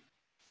can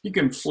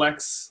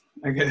flex,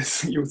 I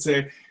guess you would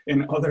say,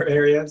 in other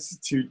areas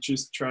to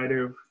just try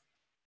to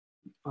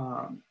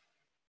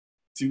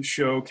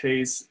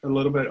showcase a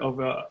little bit of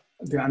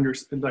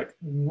like,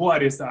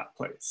 what is that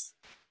place?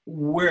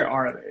 Where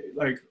are they?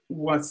 Like,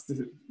 what's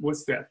the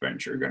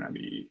adventure going to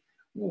be?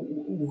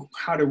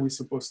 How are we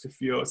supposed to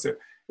feel? Is it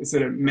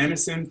a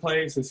menacing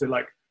place? Is it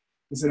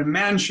a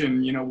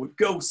mansion, with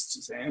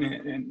ghosts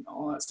and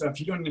all that stuff?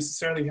 You don't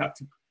necessarily have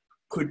to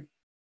put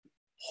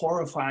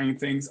horrifying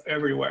things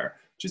everywhere.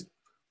 Just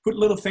put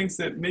little things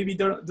that maybe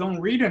don't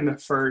read in the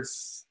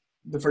first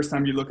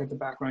time you look at the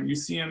background. You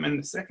see them in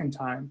the second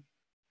time,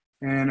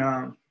 and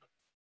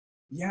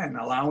and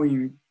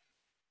allowing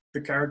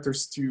the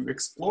characters to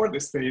explore the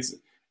space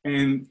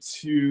and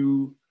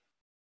to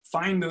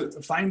find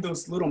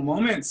those little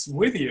moments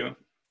with you.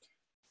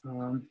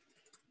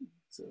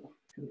 So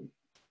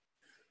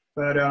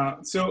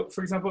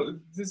for example,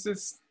 this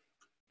is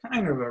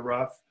kind of a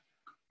rough.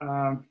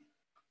 I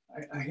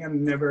have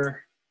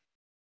never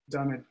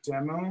done a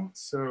demo,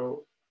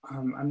 so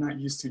I'm not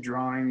used to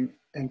drawing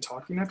and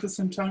talking at the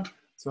same time.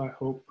 So I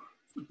hope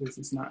this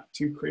is not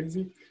too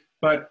crazy.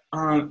 But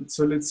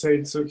so let's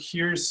say, so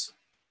here's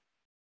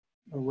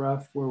a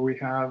rough where we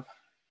have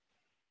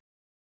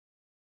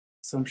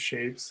some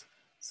shapes.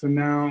 So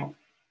now,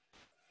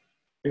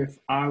 if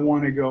I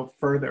want to go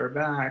further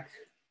back,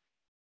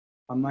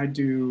 I might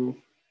do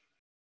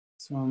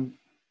some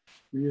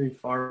really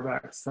far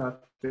back stuff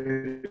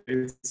that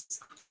is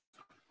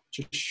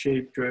just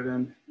shape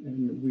driven,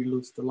 and we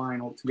lose the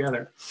line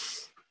altogether.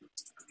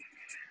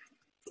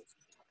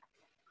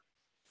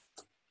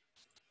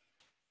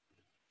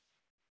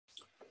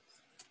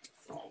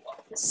 Hold on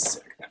a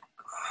second.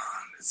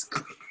 Let's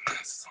clean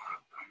this up.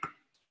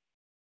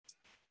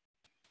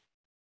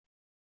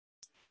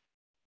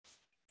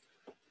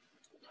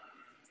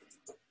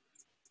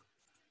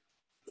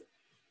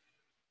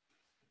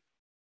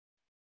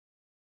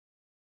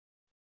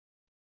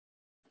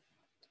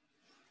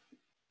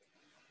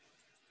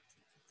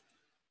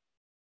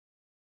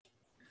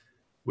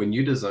 When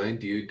you design,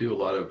 do you do a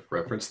lot of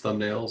reference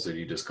thumbnails or do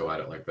you just go at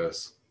it like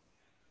this?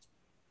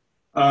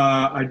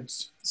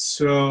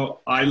 So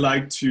I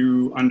like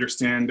to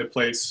understand the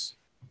place.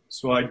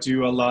 So I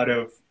do a lot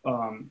of,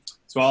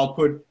 so I'll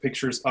put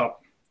pictures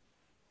up,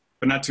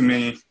 but not too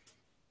many.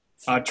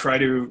 I try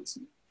to,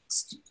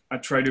 I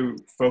try to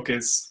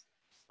focus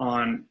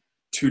on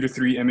 2 to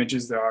 3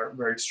 images that are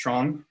very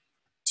strong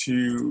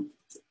to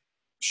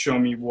show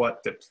me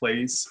what the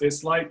place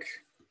is like.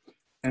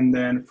 And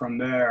then from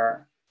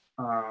there,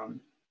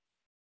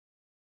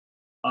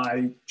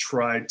 I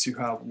tried to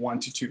have 1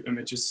 to 2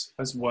 images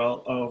as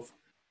well of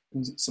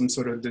some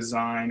sort of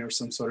design or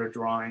some sort of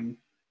drawing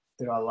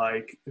that I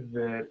like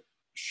that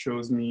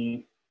shows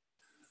me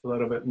a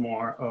little bit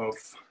more of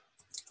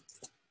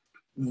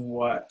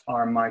what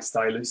are my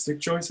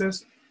stylistic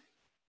choices.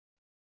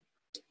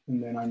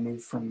 And then I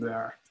move from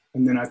there.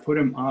 And then I put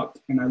them up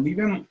and I leave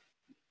them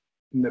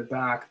in the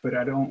back, but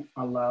I don't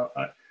allow,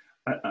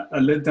 I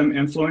let them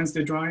influence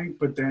the drawing,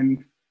 but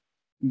then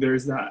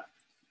there's that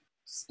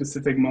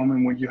specific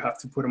moment when you have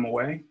to put them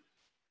away,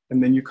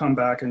 and then you come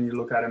back and you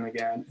look at them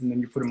again, and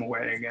then you put them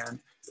away again,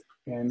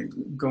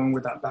 and going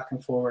with that back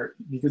and forward,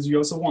 because you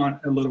also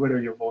want a little bit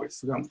of your voice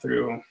to come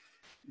through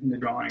in the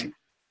drawing.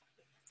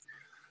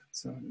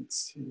 So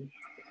let's see.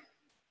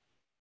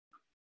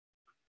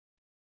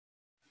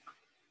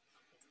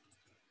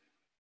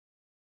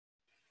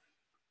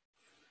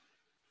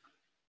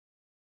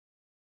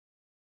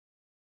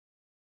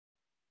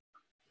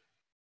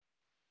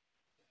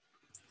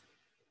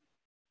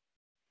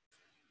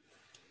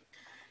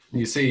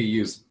 You say you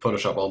use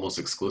Photoshop almost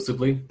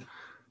exclusively.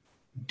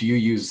 Do you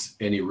use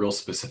any real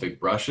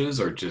specific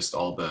brushes or just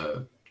all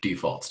the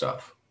default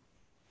stuff?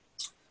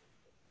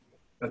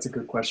 That's a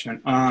good question.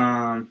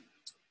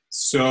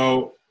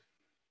 So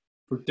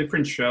for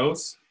different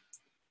shows,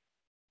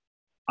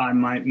 I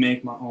might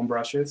make my own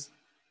brushes.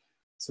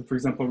 So for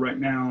example, right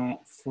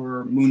now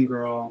for Moon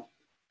Girl,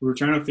 we're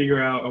trying to figure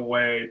out a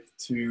way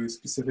to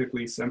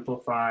specifically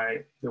simplify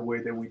the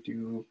way that we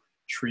do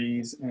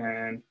trees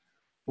and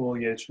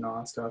foliage and all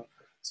that stuff.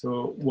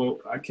 So what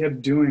I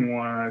kept doing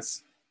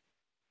was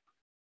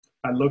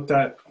I looked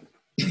at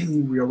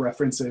real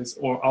references,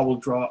 or I will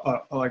draw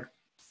like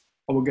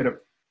I will get a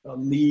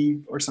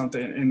leaf or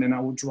something, and then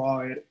I will draw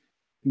it,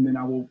 and then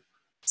I will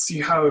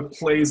see how it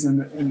plays in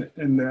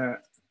the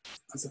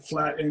as a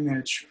flat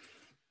image,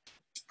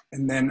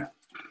 and then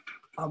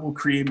I will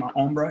create my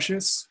own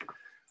brushes.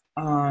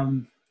 I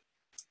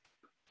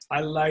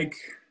like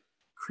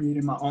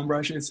creating my own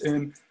brushes,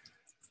 and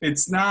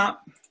it's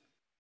not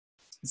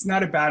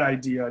a bad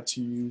idea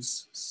to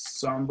use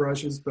some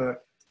brushes,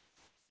 but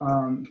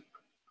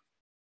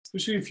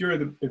especially if you're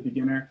a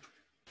beginner,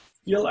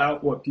 feel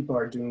out what people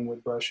are doing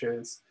with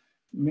brushes.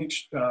 Make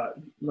but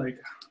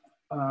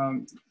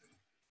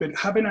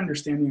have an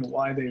understanding of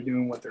why they're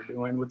doing what they're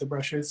doing with the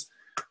brushes.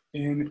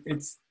 And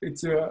it's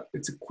a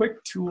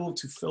quick tool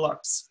to fill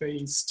up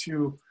space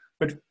too.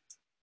 But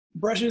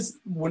brushes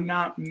would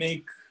not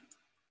make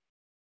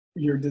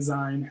your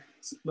design.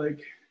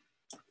 Like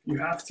you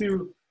have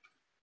to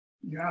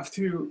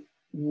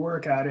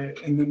work at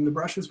it, and then the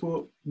brushes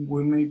will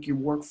make your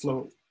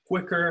workflow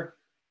quicker,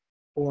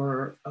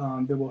 or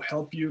they will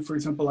help you. For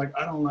example, like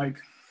I don't like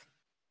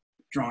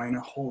drawing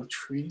a whole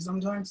tree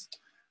sometimes,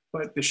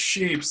 but the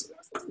shapes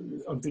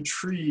of the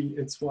tree,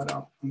 it's what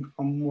I'm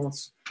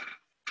most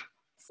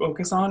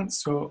focused on.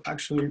 So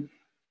actually,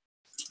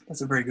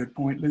 that's a very good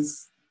point. I'm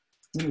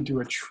gonna do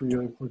a tree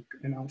really quick,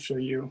 and I'll show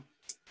you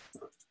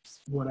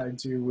what I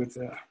do with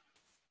the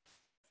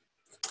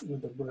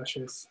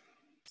brushes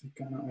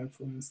to kind of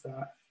influence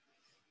that.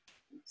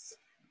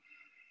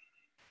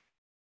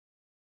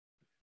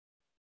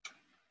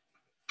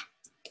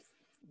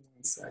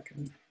 One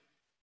second.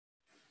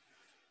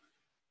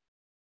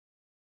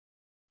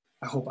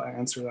 I hope I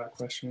answered that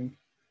question.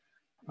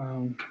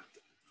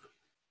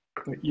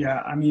 But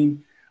yeah, I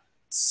mean,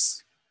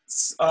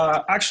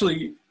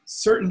 actually,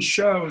 certain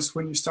shows,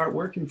 when you start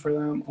working for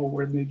them, or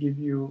when they give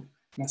you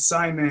an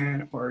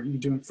assignment, or you're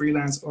doing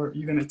freelance, or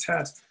even a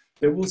test,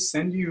 they will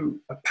send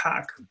you a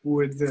pack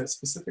with the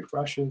specific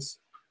brushes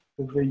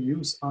that they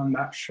use on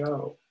that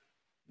show,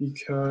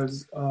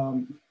 because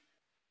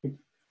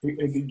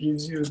it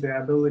gives you the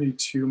ability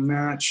to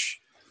match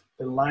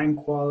the line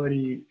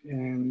quality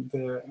and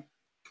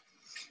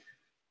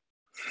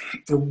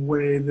the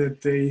way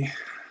that they,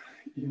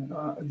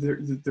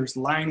 there's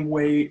line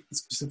weight,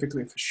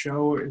 specifically if a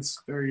show is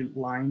very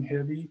line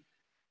heavy,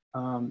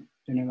 and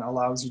it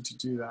allows you to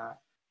do that.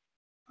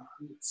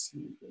 Let's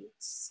see,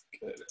 let's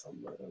get a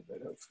little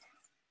bit of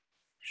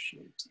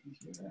shapes in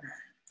here.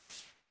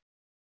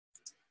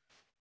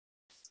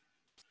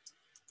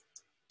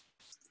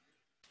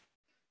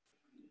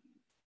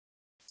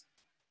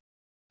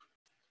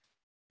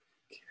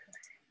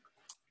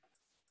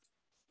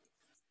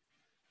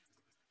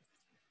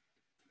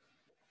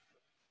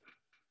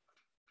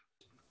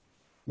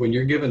 When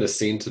you're given a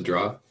scene to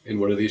draw in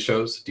one of these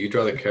shows, do you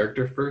draw the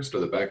character first or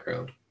the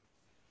background?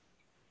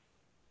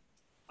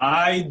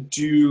 I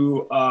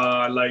do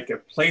like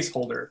a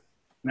placeholder.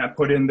 and I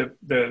put in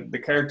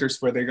the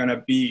characters where they're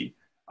gonna be.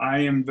 I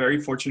am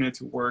very fortunate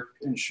to work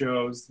in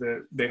shows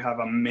that they have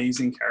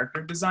amazing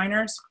character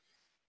designers.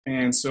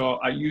 And so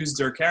I use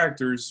their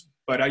characters,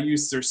 but I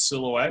use their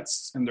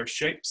silhouettes and their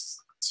shapes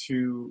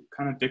to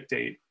kind of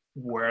dictate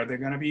where they're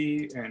going to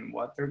be and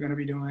what they're going to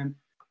be doing,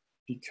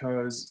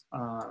 because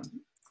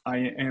I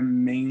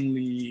am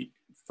mainly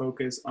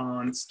focused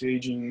on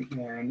staging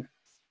and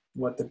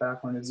what the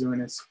background is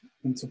doing is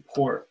in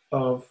support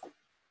of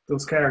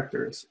those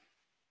characters.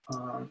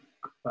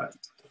 But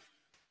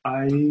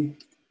I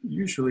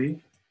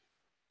usually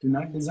do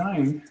not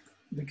design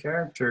the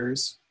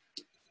characters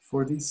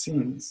for these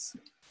scenes.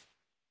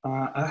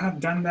 I have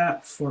done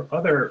that for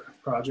other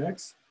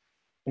projects,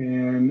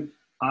 and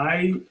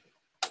I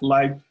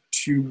like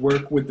to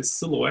work with the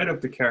silhouette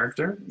of the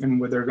character and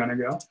where they're gonna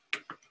go,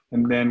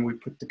 and then we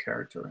put the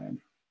character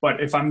in. But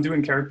if I'm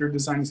doing character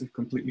design, it's a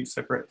completely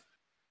separate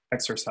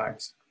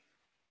exercise.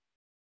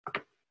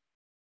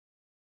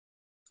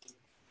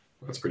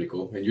 That's pretty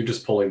cool. And you're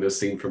just pulling this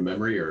scene from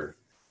memory, or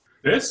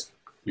This?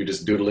 you're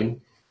just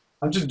doodling?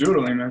 I'm just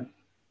doodling, man.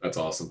 That's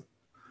awesome.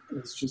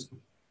 It's just,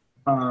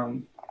 I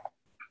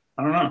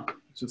don't know.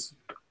 It's just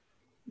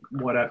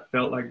what I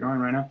felt like drawing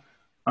right now.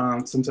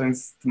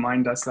 Sometimes the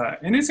mind does that,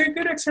 and it's a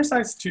good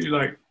exercise to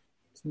like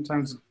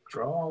sometimes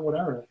draw or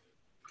whatever.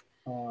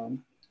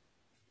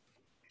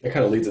 That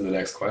kind of leads into the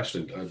next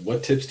question.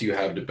 What tips do you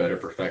have to better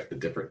perfect the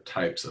different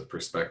types of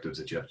perspectives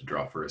that you have to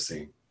draw for a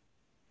scene?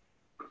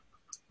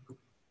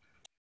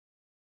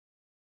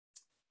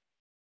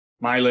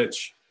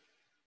 Mileage,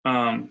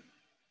 and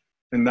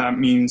that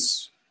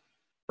means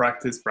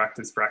practice,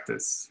 practice,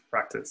 practice,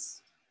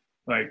 practice.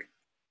 Like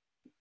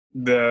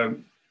the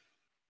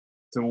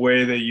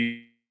way that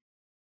you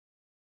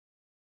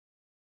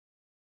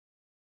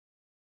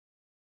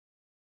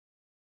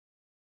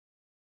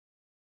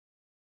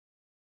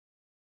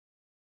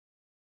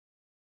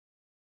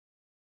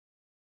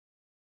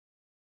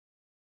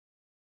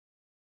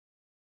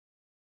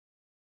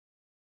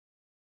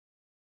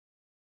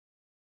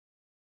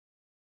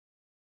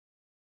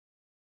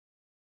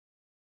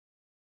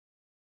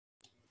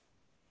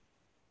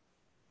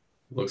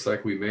Looks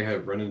like we may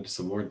have run into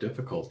some more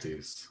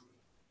difficulties.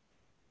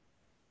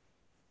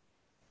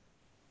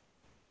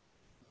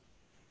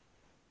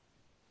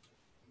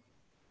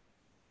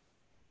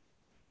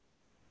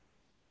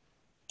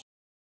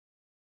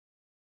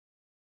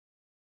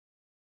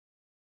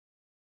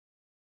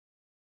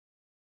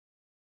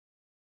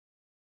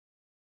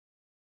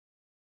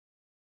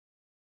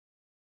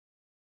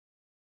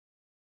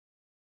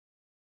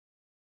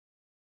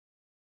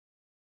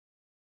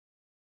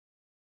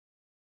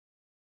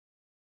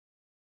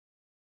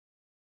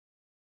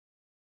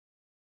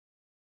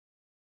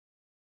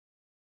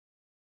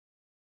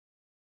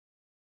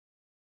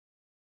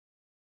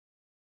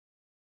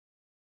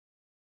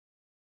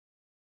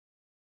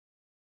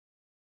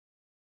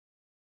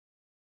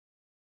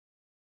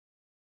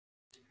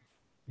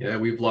 Yeah,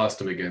 we've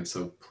lost him again,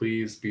 so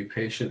please be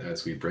patient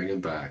as we bring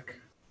him back.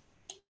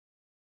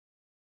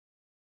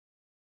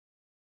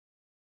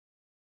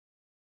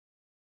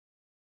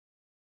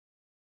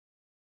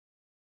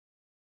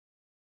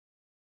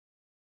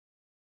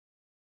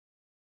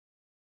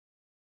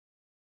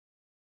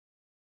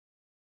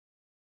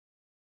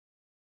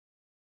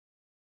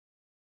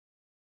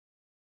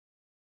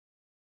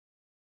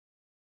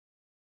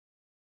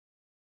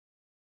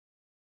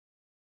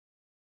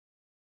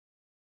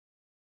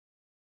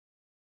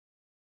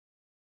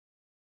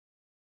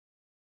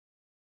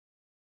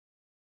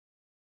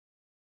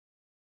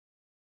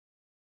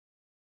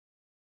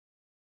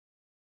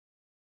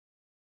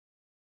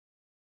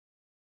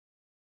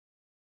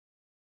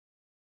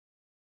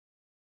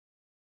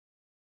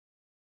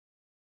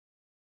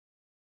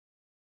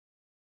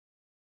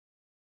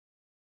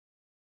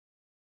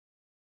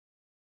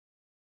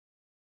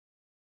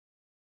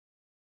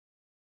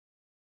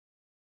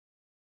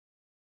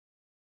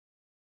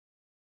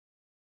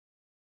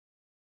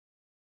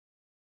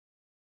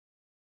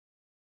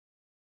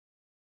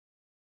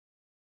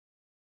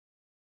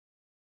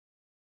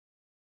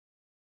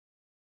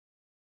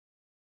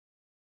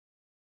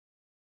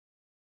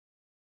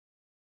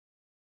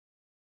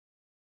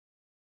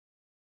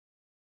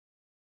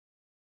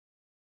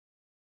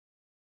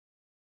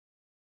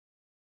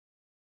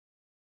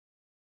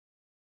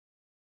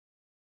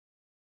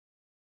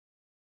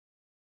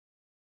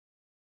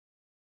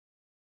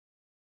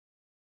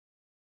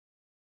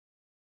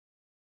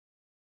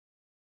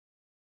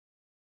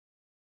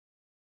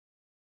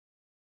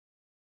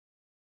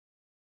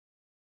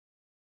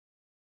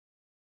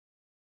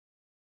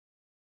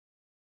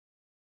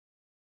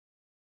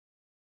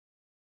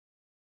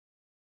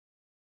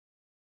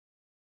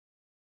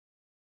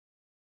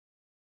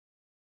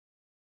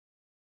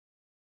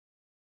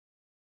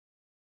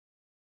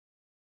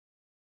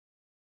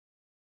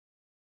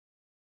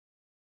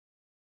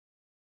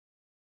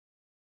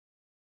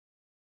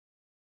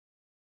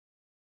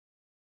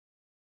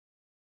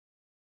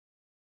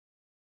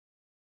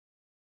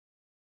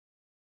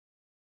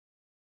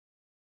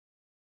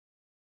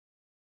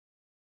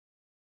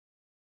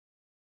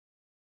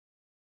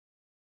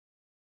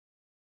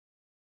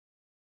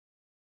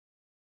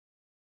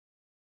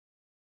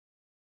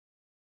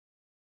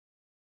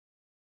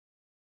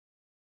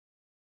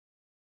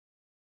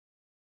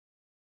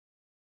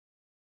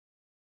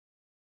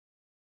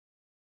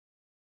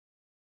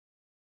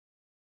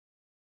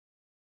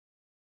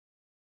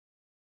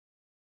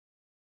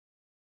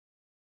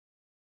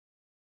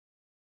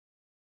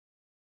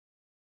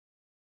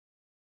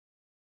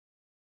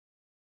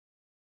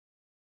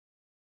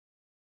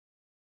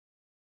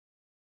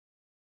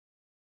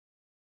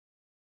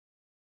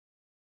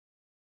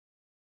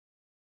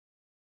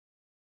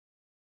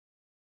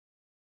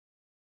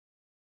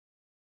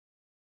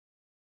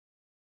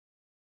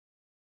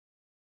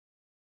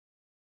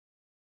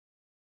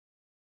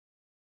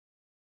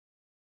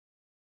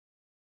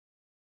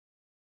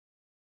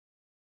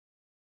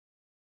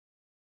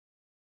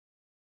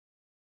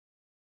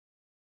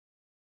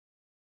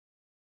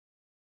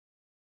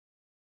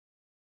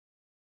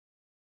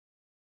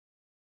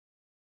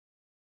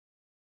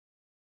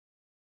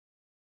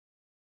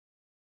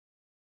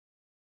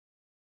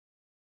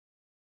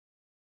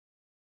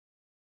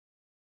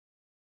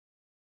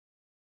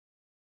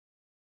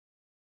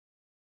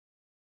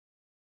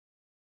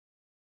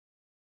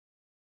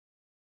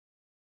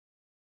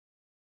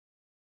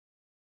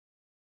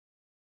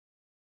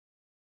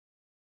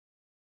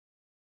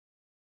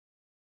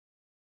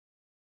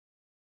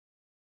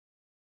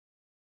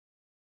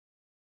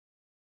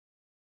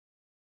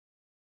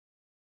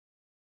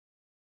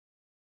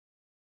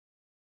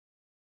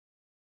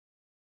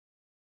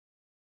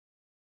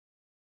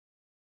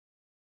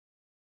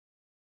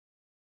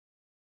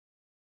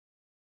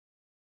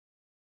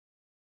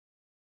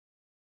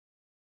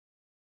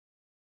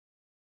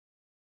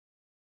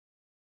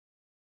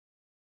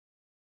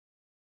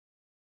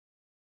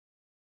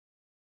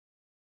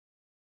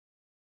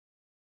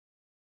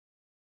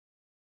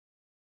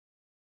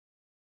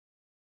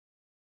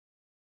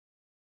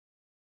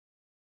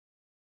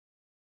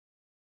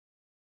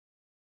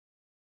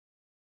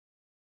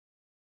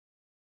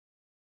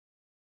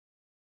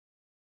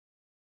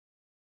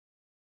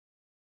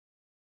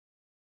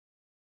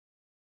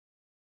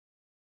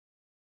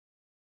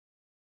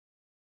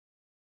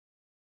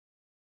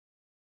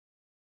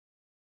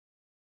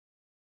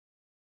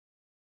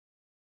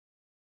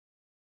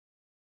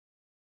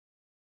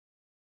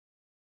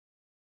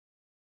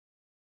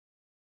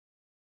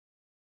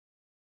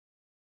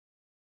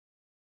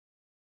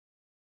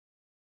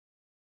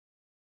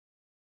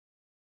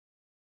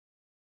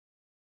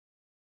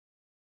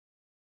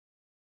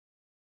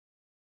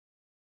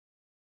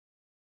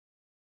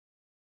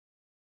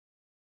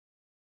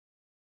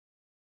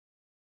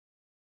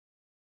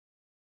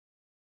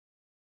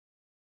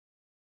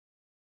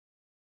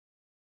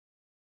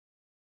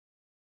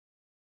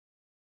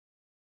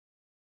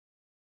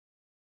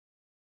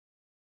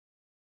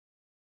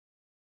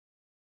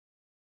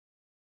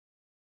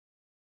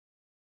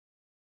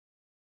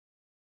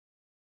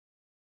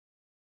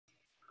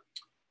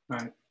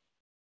 Right.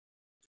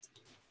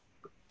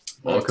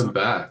 Welcome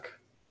back.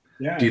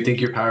 Yeah. Do you think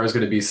your power is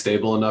going to be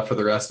stable enough for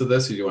the rest of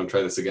this, or do you want to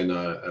try this again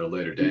at a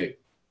later date?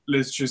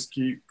 Let's just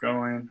keep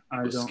going.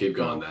 Let's just keep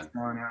going then.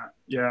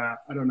 Yeah,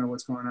 I don't know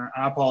what's going on.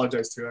 I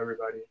apologize to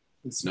everybody.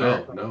 It's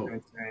no.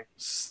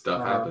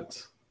 Stuff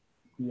happens.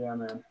 Yeah,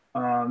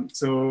 man.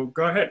 So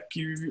go ahead,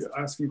 keep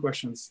asking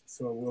questions.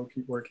 So we'll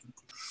keep working.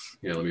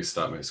 Yeah, let me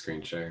stop my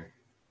screen share.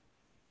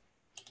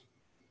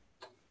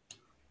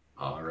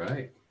 All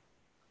right.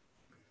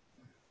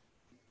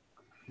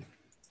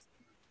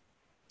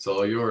 It's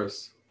all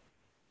yours.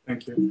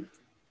 Thank you.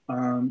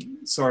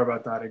 Sorry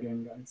about that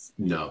again, guys.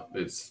 No,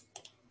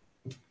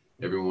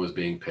 everyone was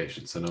being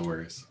patient, so no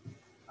worries.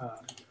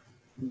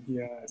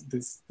 Yeah,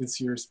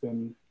 this year's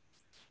been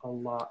a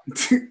lot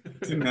to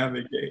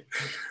navigate.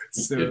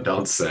 So You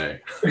don't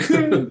say.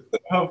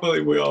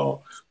 hopefully we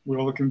all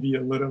can be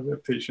a little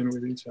bit patient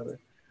with each other.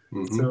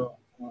 Mm-hmm. So,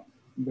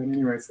 but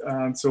anyways,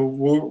 so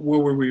what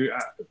were we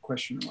at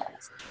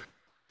question-wise?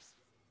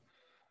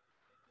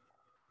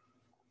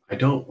 I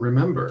don't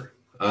remember.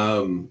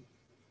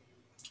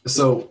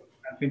 So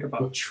I think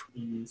about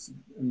trees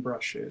and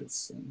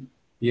brushes. And,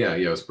 yeah,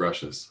 it was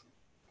brushes.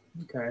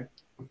 Okay,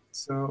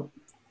 so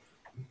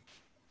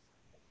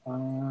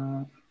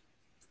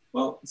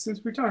well, since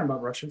we're talking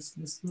about brushes,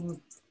 let's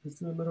do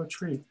a little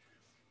tree.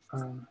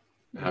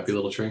 Happy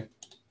little tree.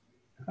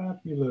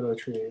 Happy little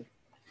tree.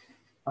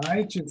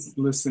 I just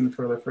listened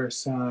for the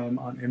first time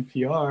on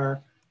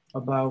NPR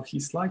about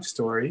his life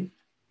story.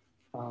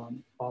 Bob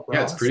yeah,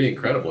 Ross. It's pretty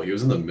incredible. He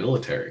was in the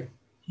military.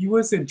 He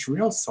was a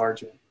drill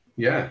sergeant.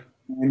 Yeah.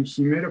 And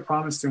he made a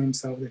promise to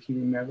himself that he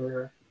would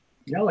never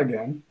yell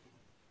again.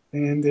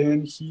 And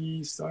then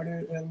he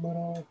started a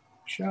little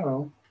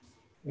show.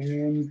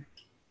 And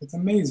it's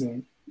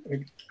amazing.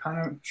 It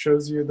kind of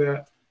shows you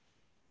that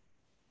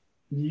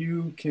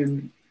you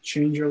can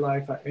change your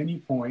life at any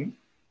point.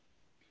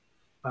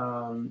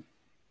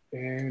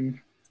 And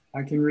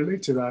I can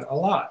relate to that a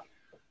lot.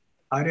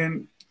 I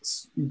didn't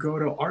go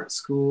to art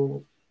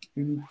school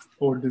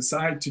or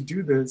decide to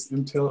do this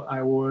until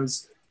I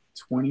was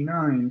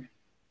 29.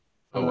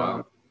 Oh,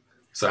 wow.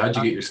 So how'd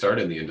you get your start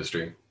in the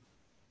industry?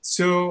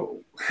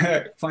 So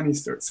funny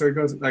story. So it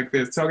goes like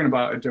this, talking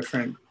about a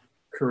different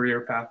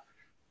career path.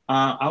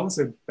 I was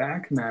a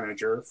bank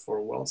manager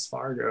for Wells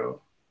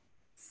Fargo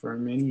for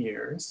many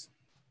years.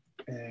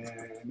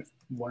 And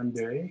one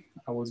day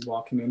I was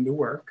walking into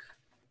work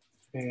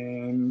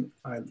and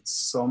I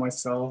saw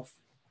myself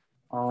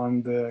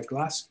on the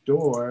glass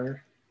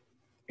door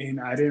and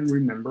I didn't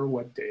remember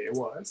what day it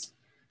was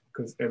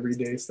because every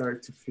day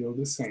started to feel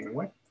the same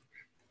way.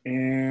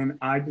 And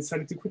I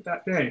decided to quit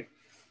that day.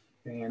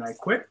 And I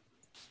quit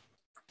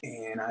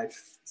and I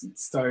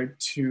started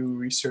to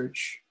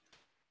research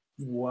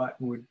what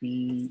would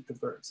be the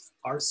best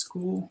art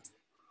school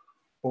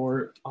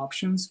or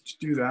options to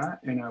do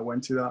that. And I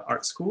went to that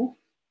art school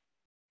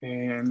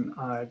and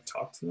I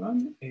talked to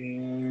them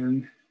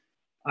and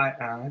I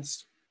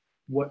asked,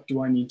 what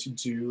do I need to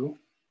do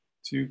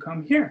to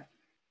come here?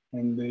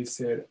 And they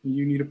said,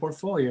 you need a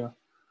portfolio.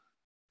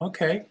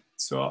 Okay,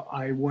 so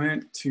I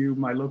went to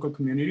my local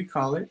community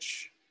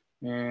college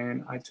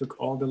and I took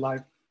all the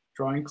live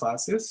drawing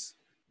classes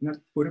and I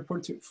put a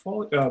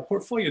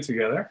portfolio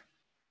together.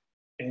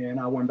 And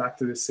I went back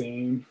to the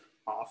same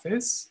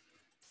office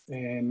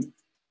and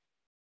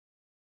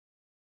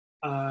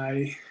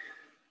I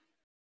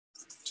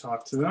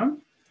talked to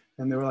them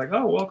and they were like,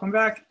 oh, welcome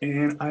back.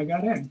 And I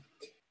got in.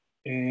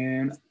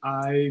 And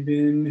I've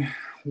been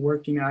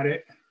working at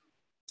it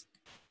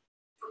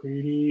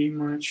pretty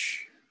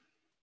much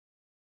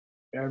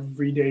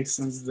every day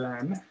since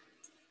then,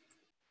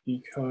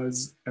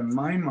 because in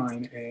my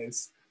mind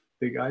is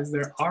the guys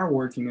that are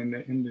working in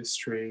the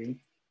industry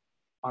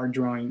are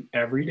drawing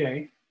every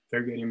day.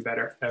 They're getting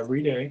better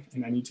every day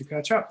and I need to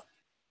catch up.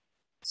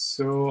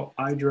 So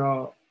I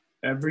draw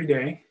every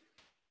day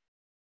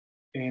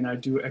and I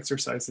do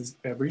exercises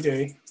every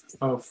day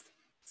of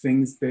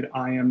things that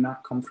I am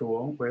not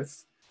comfortable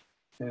with.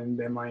 And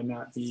they might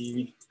not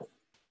be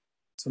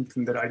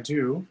something that I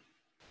do.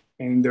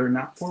 And they're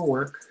not for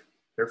work,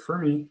 they're for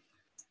me.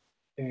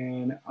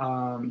 And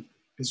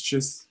it's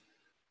just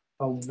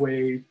a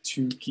way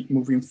to keep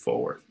moving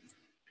forward.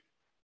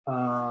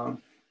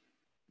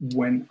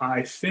 When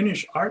I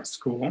finished art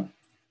school,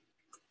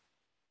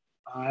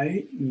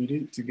 I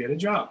needed to get a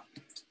job.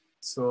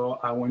 So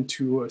I went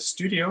to a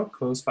studio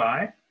close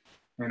by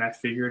and I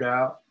figured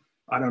out,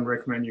 I don't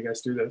recommend you guys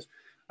do this.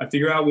 I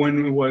figured out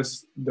when it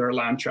was their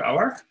lunch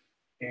hour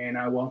and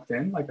I walked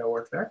in like I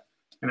worked there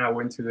and I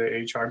went to the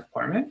HR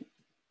department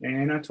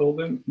and I told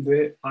them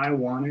that I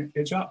wanted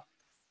a job.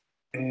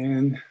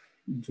 And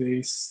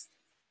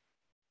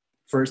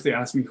first they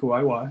asked me who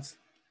I was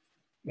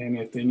and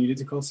if they needed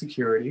to call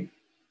security.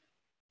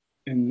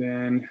 And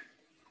then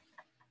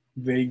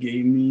they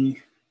gave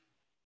me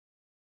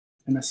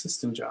an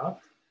assistant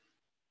job.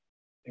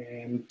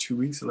 And 2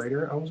 weeks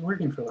later, I was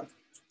working for them.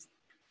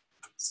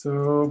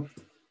 So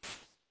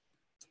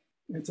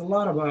it's a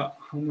lot about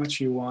how much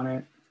you want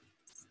it,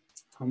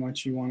 how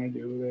much you want to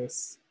do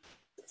this.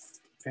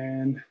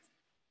 and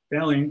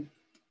failing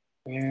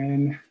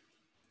and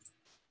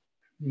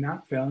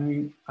not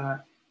failing,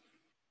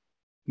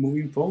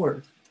 moving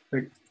forward.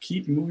 Like,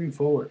 keep moving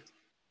forward.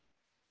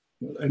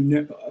 And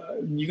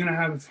you're gonna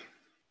have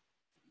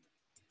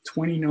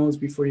 20 no's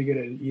before you get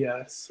a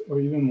yes,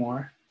 or even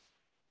more.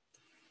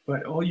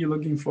 But all you're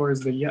looking for is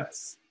the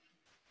yes.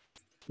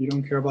 You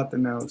don't care about the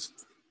no's.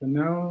 The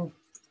no,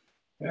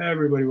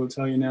 everybody will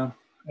tell you no.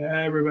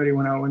 Everybody,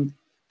 when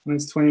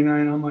it's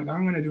 29, I'm like,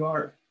 I'm gonna do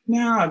art.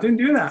 No, I didn't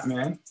do that,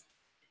 man.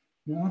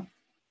 No,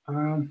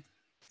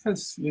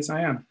 yes,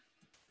 I am.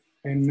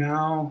 And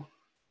now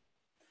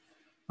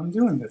I'm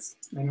doing this,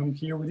 and I'm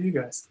here with you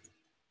guys.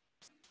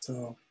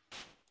 So.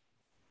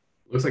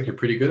 Looks like you're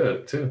pretty good at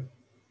it too.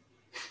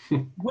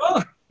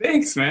 Well,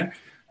 thanks, man.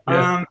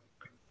 Yeah.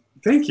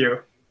 Thank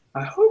you.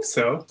 I hope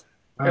so.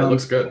 Yeah, it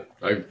looks good.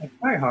 I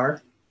try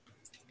hard.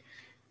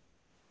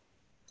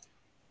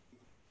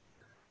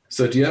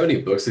 So do you have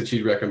any books that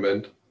you'd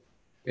recommend?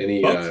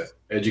 Any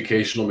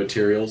educational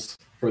materials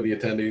for the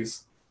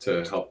attendees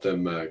to help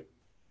them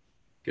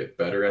get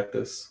better at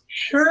this?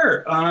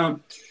 Sure.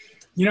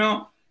 You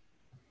know,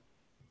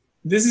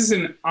 this is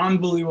an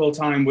unbelievable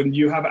time when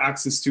you have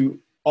access to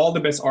all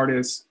the best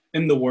artists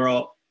in the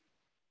world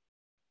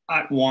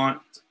at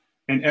once,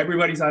 and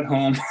everybody's at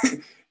home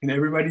and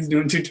everybody's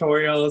doing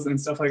tutorials and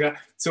stuff like that.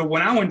 So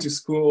when I went to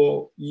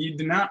school, you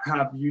did not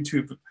have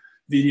YouTube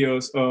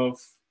videos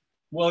of,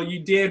 well, you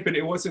did, but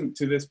it wasn't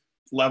to this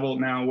level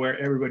now where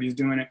everybody's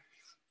doing it.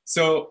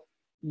 So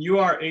you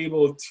are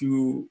able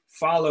to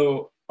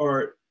follow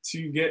or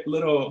to get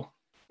little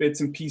bits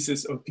and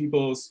pieces of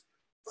people's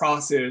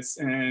process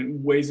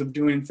and ways of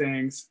doing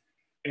things.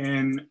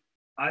 And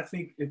I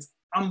think it's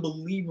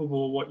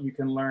unbelievable what you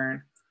can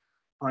learn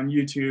on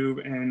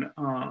YouTube and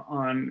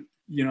on,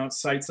 you know,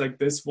 sites like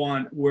this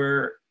one,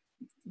 where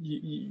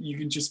you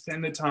can just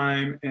spend the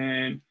time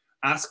and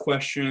ask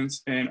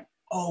questions, and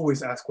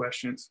always ask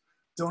questions.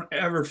 Don't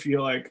ever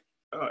feel like,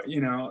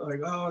 you know,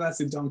 like, oh, that's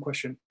a dumb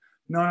question.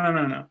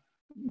 No.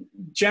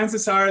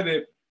 Chances are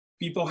that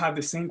people have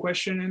the same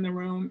question in the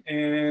room,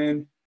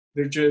 and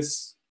they're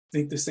just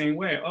think the same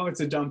way. Oh,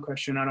 it's a dumb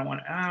question, I don't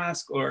want to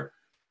ask, or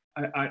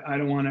I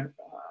don't want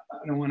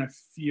to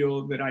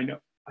feel that I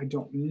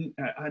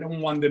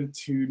don't want them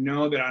to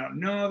know that I don't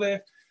know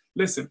that.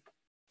 Listen,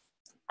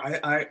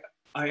 I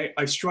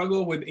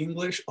struggle with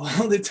English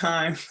all the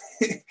time.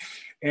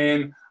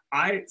 And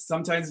I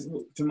sometimes,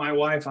 to my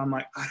wife, I'm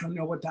like, I don't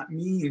know what that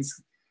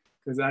means,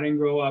 because I didn't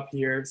grow up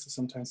here. So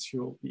sometimes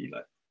she'll be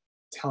like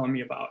telling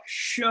me about a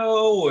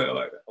show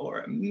or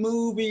a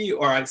movie,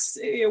 or I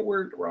say a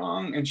word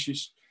wrong, and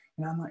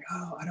I'm like,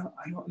 oh, I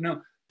don't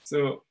know.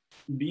 So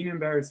being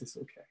embarrassed is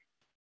okay.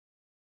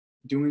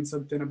 Doing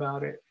something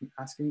about it and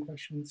asking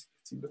questions,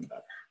 it's even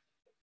better.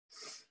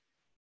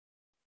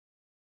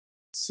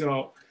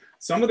 So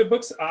some of the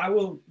books I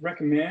will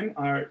recommend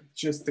are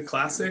just the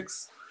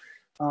classics.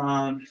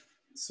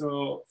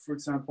 So for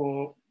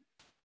example,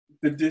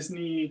 the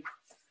Disney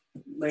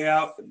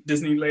layout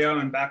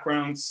and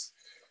backgrounds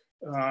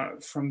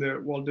from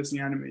the Walt Disney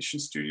Animation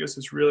Studios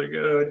is really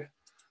good.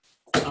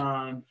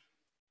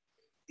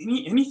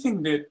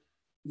 Anything that,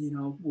 you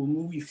know, will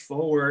move you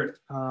forward,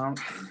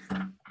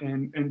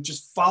 and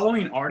just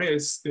following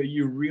artists that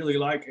you really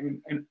like,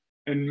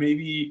 and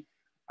maybe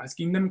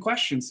asking them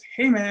questions.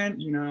 Hey man,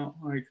 you know,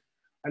 like,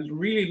 I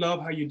really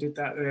love how you did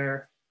that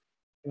there,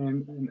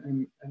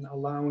 and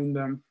allowing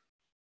them.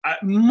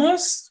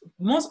 Most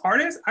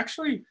artists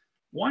actually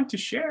want to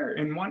share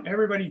and want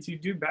everybody to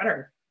do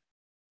better.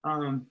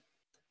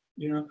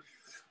 You know,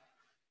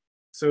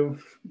 so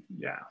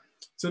yeah.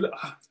 So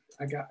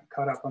I got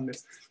caught up on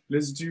this.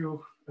 Let's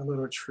do a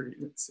little tree.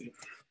 Let's see.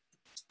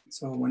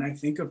 So when I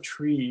think of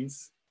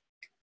trees,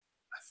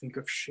 I think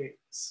of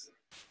shapes.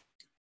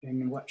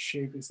 And what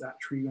shape is that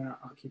tree gonna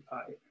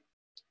occupy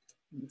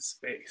in the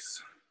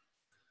space?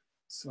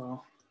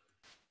 So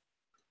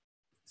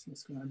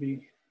it's gonna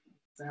be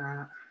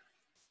that,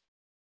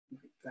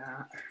 like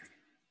that.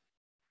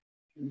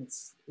 And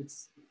it's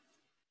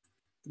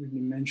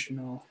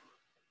three-dimensional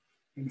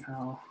in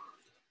how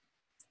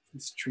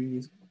this tree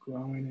is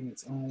growing in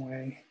its own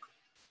way,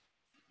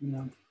 you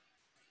know.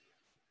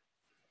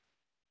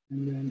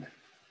 And then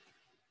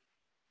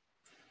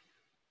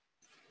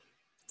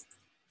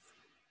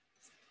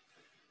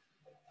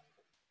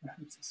I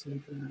have to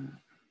say that.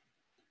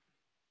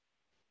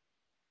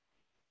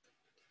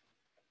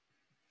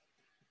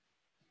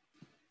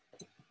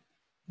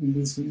 And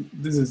this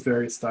is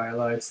very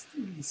stylized,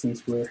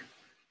 since we're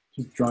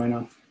just drawing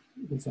off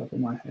the top of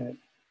my head.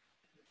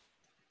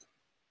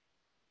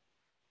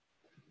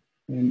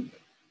 And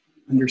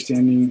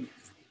understanding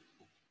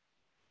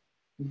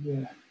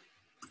the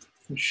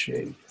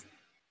shape,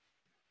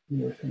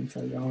 where things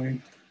are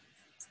going.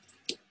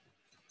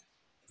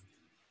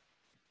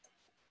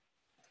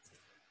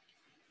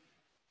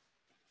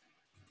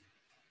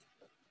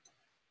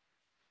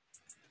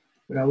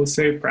 But I would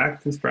say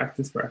practice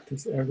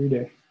every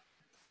day.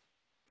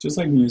 Just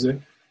like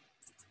music.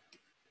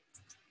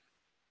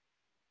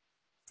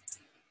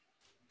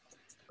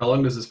 How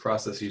long does this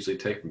process usually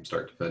take from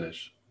start to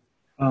finish?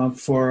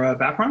 For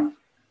background?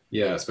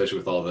 Yeah, especially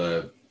with all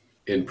the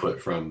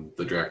input from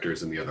the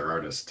directors and the other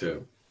artists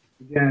too.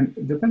 Again,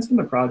 it depends on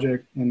the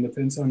project and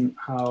depends on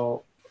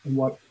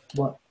what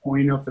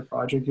point of the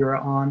project you're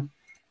on.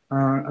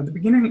 At the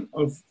beginning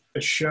of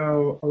a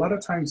show, a lot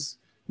of times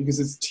because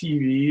it's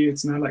TV,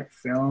 it's not like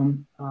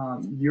film,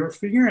 you're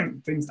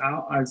figuring things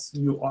out as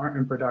you are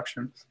in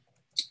production.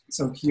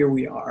 So here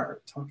we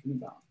are talking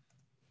about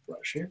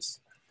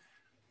brushes.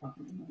 Let's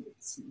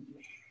see.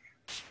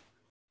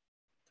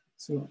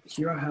 So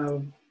here I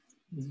have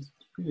this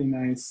pretty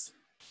nice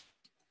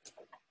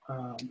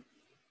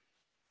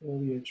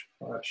foliage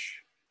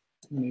brush.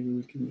 Maybe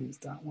we can use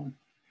that one.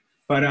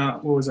 But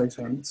what was I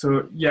saying?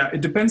 So yeah,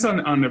 it depends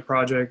on the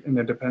project, and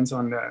it depends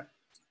on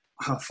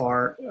how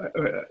far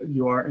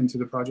you are into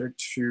the project.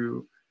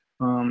 To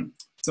some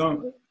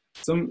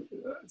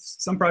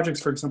projects,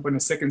 for example, in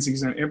the second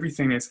season,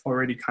 everything is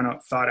already kind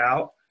of thought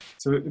out,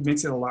 so it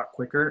makes it a lot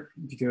quicker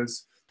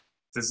because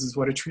this is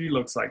what a tree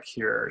looks like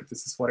here.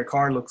 This is what a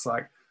car looks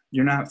like.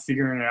 You're not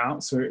figuring it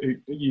out, so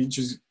you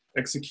just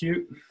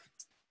execute.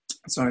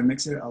 So it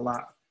makes it a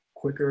lot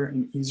quicker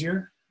and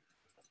easier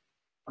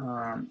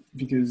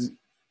because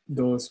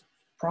those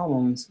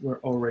problems were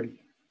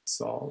already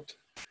solved.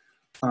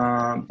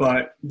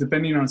 But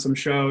depending on some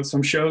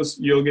shows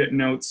you'll get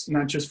notes,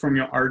 not just from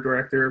your art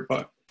director,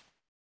 but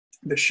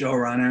the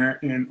showrunner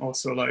and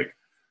also like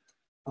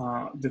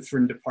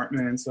different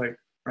departments. Like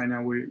right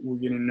now we're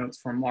getting notes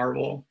from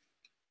Marvel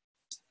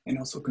and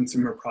also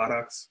consumer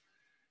products.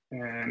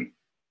 And,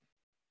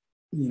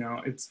 you know,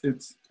 it's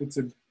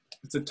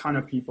a ton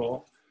of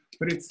people,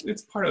 but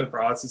it's part of the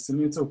process,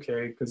 and it's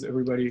okay because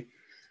everybody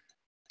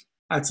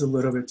adds a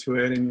little bit to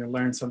it and you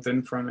learn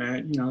something from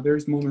it. You know,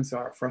 there's moments that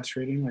are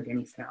frustrating like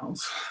anything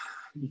else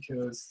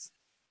because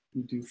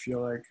you do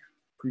feel like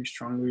pretty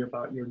strongly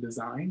about your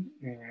design,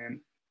 and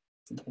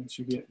sometimes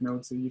you get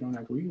notes that you don't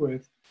agree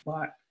with.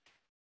 But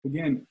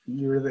again,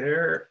 you're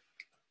there.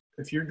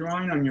 If you're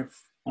drawing on your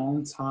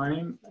own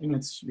time and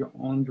it's your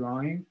own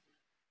drawing,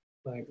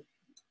 like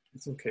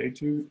it's okay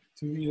to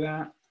do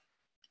that.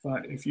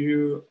 But if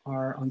you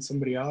are on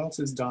somebody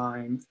else's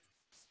dime,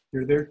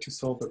 you're there to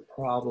solve a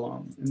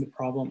problem, and the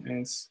problem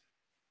is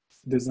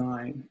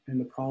design,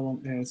 and the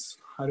problem is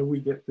how do we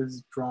get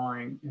this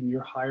drawing, and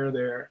you're hired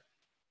there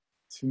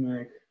to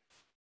make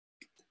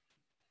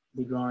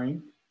the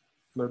drawing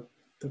look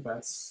the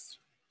best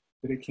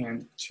that it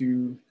can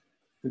to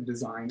the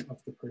design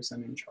of the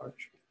person in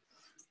charge.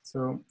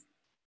 So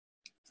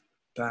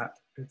that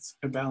it's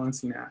a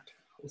balancing act,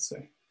 I would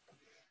say.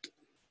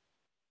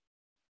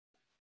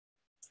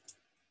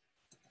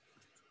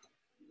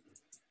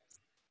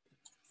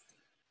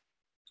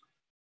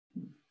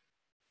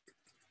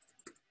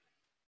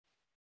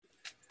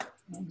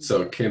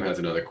 So Kim has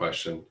another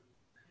question,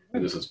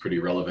 and this is pretty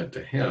relevant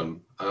to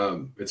him.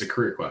 It's a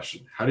career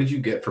question. How did you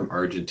get from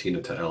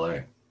Argentina to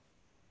LA?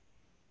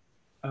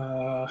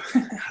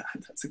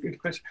 That's a good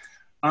question.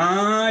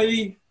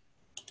 I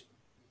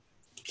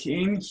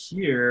came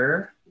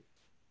here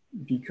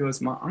because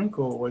my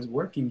uncle was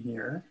working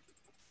here,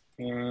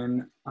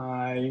 and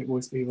I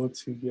was able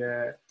to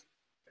get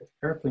an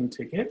airplane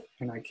ticket,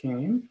 and I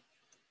came,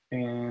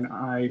 and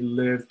I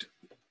lived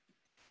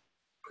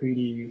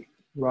pretty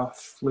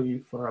roughly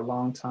for a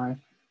long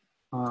time,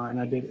 and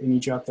I did any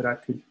job that I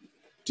could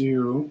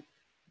do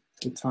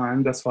at the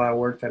time. That's why I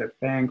worked at a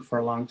bank for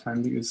a long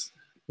time, because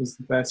it was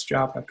the best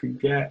job I could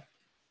get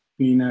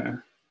being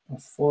a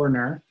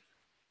foreigner.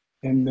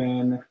 And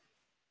then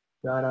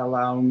that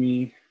allowed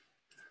me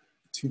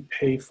to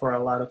pay for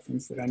a lot of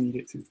things that I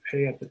needed to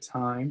pay at the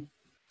time,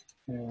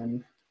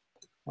 and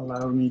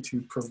allowed me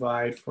to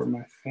provide for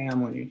my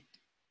family.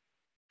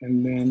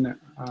 And then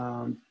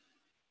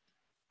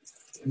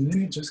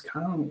it just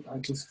kind of, I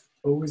just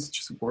always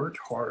just worked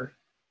hard,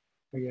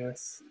 I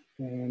guess.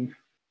 And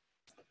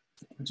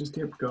I just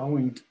kept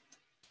going.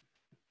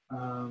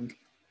 I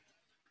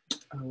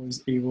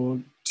was able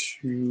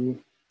to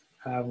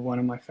have one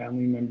of my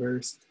family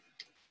members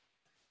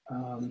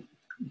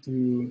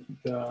do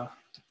the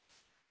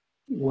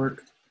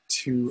work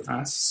to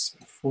ask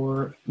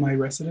for my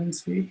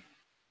residency.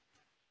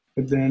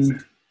 But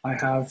then I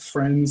have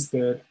friends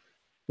that,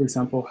 for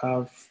example,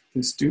 have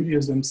the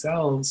studios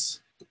themselves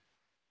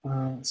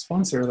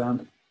sponsor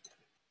them,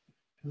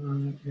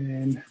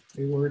 and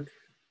they work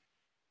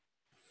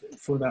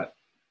for that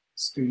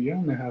studio,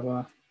 and they have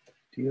a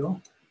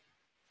deal,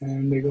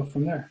 and they go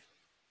from there.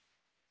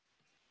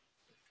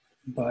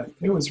 But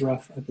it was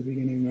rough at the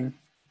beginning, man.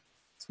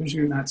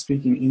 Especially not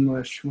speaking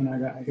English when I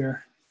got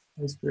here.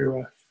 It was pretty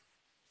rough.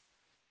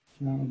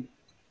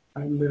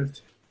 I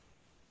lived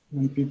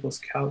on people's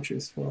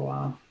couches for a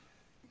while.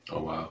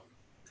 Oh, wow.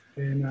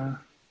 And I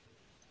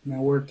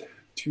worked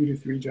 2 to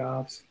 3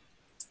 jobs.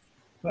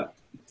 But,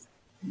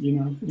 you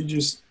know, you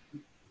just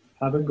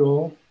have a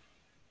goal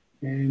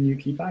and you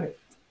keep at it.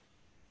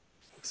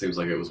 Seems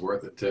like it was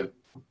worth it too.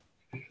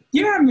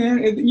 Yeah,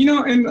 man. You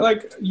know, and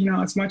like, you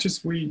know, as much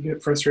as we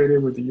get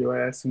frustrated with the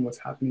US and what's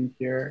happening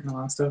here and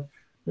all that stuff,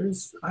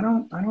 I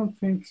don't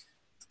think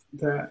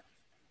that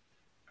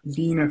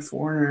being a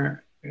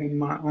foreigner in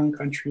my own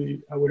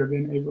country, I would have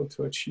been able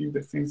to achieve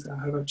the things that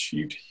I have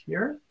achieved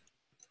here.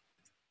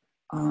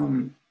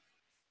 Um,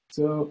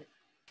 so,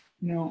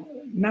 you know,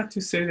 not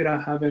to say that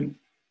I haven't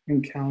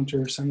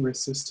encountered some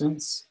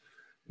resistance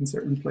in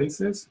certain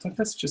places, but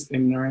that's just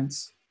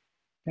ignorance.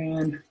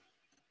 And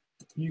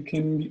you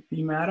can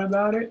be mad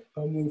about it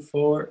or move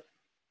forward.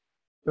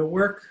 The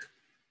work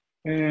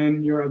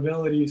and your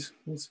abilities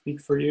will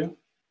speak for you,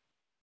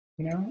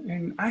 you know?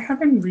 And I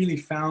haven't really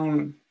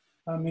found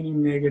many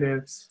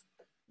negatives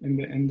in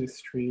the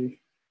industry.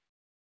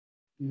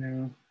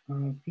 You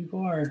know,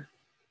 people are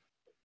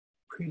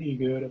pretty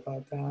good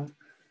about that.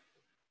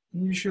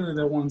 And usually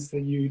the ones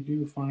that you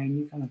do find,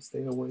 you kind of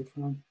stay away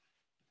from,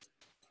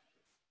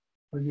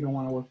 or you don't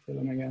want to work for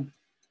them again.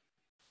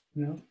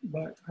 You know,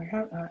 but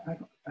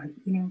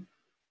you know,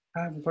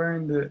 I've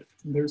learned that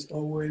there's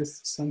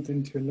always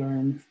something to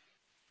learn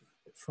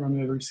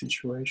from every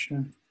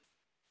situation.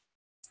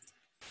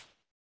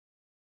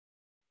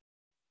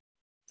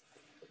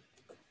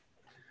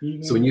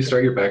 So when you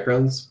start your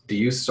backgrounds, do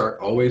you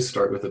always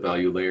start with a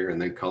value layer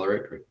and then color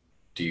it, or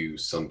do you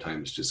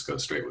sometimes just go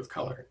straight with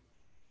color?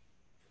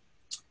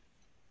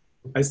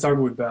 I start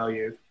with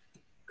value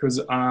because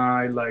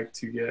I like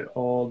to get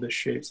all the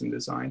shapes and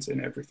designs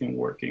and everything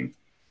working.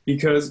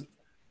 Because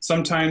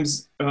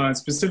sometimes,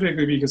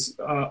 specifically because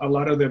a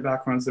lot of the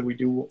backgrounds that we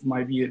do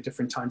might be at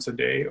different times of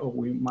day, or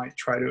we might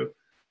try to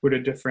put a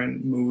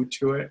different mood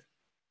to it.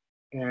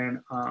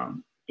 And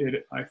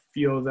I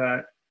feel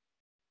that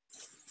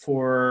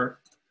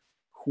for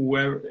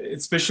whoever,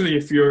 especially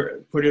if you're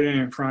putting it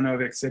in front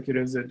of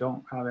executives that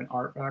don't have an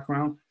art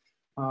background,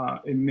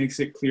 it makes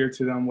it clear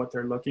to them what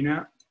they're looking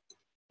at.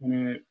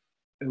 And it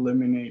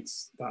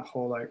eliminates that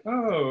whole like,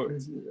 oh,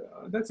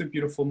 that's a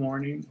beautiful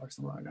morning or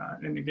something like that.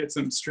 And it gets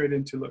them straight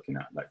into looking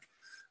at like,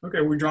 okay,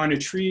 we're drawing a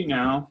tree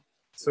now.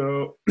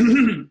 So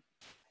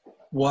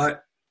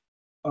what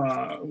do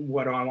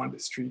I want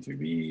this tree to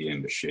be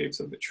and the shapes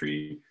of the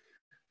tree?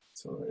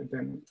 So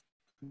then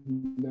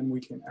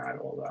we can add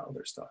all that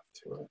other stuff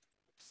to it.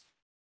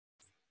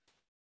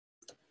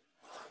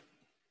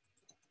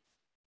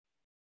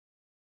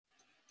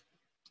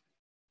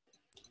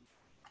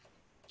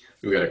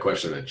 We got a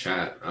question in the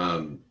chat.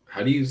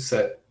 How do you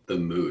set the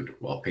mood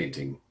while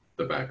painting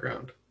the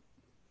background?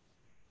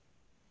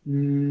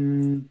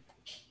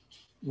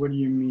 What do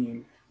you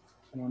mean?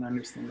 I don't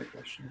understand the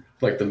question.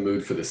 Like the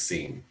mood for the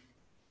scene.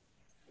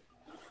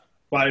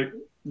 By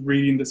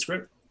reading the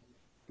script?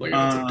 Like if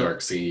it's a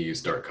dark scene, you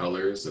use dark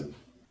colors and.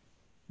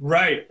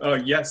 Right.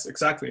 Yes,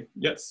 exactly.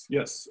 Yes.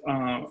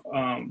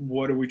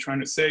 What are we trying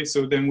to say?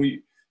 So then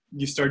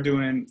you start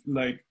doing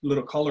like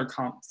little color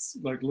comps,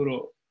 like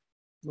little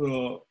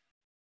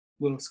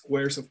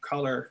squares of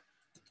color.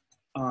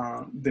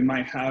 They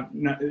might have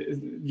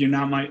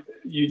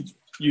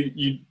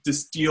you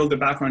distill the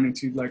background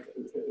into like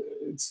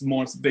its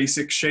most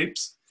basic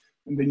shapes,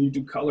 and then you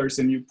do colors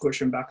and you push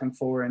them back and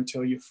forward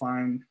until you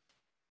find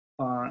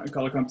a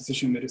color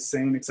composition that is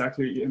saying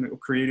exactly and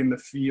creating the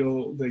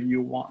feel that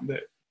you want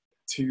it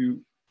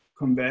to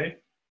convey.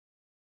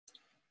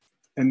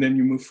 And then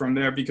you move from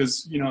there,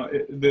 because you know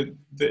the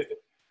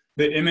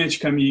image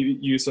can be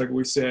used, like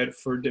we said,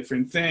 for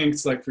different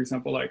things. Like for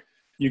example, like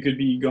you could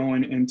be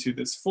going into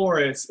this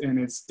forest and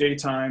it's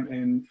daytime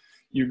and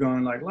you're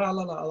going like la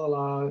la la la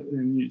la,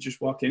 and you're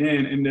just walking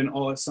in, and then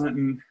all of a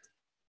sudden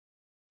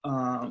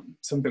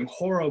something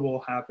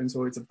horrible happens,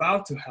 or it's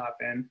about to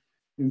happen,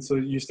 and so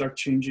you start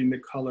changing the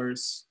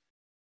colors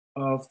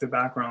of the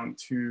background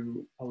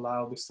to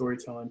allow the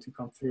storytelling to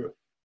come through.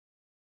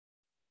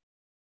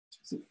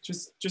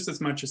 Just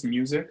as much as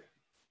music,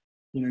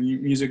 you know,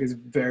 music is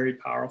very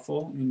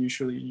powerful, and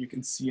usually you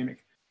can see in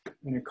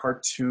a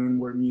cartoon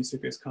where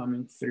music is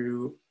coming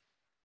through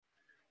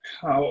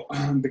how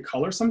the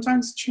colors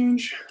sometimes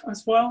change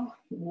as well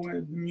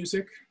when the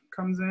music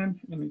comes in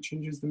and it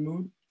changes the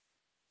mood.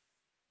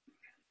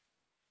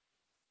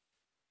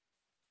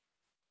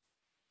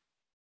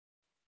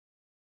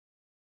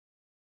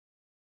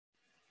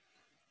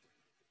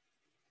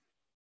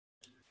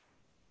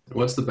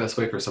 What's the best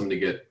way for someone to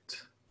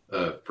get,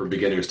 for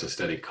beginners to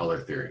study color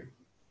theory?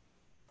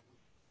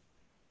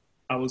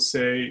 I would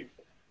say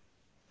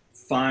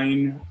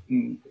find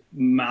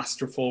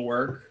masterful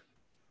work,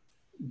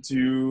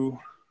 do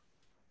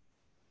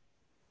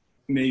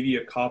maybe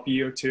a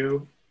copy or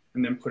two,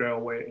 and then put it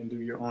away and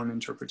do your own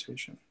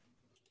interpretation.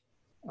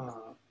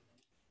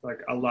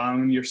 Like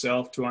allowing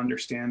yourself to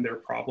understand their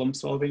problem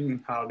solving and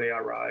how they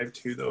arrive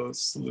to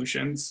those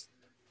solutions,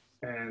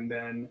 and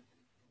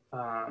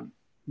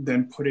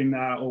then putting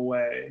that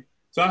away.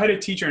 So I had a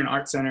teacher in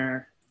art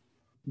center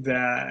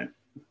that,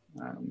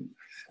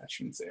 I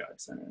shouldn't say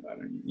art center, I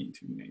don't need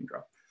to name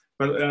drop.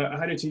 But I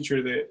had a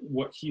teacher that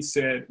what he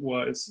said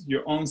was,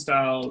 your own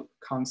style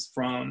comes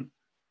from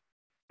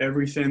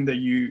everything that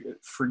you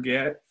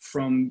forget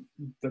from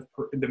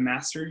the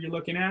master you're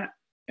looking at,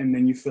 and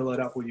then you fill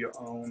it up with your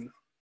own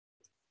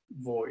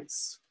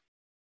voice.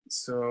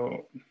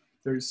 So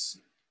there's,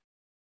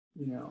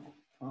 you know,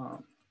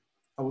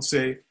 I will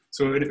say,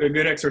 so a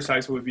good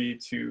exercise would be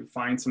to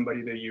find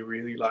somebody that you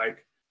really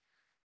like,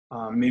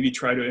 maybe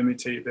try to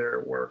imitate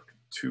their work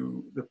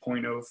to the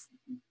point of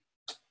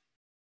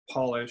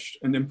polished,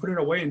 and then put it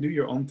away and do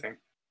your own thing.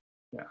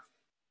 Yeah.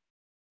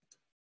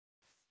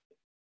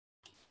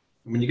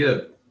 When you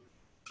get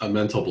a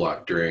mental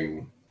block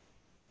during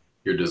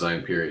your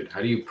design period,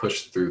 how do you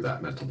push through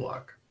that mental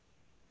block?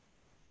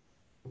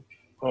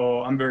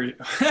 Oh, I'm very,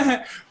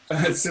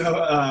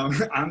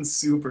 I'm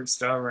super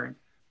stubborn.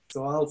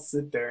 So I'll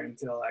sit there and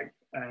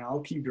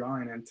I'll keep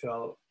drawing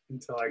until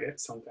I get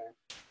something.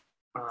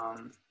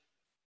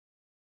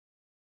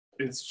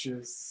 It's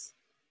just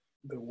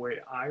the way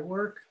I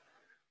work.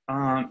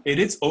 It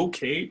is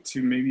okay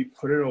to maybe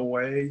put it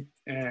away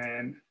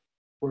and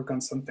work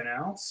on something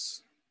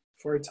else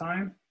for a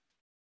time,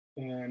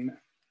 and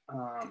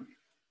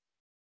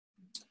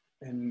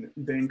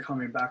then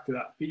coming back to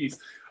that piece.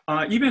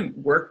 Even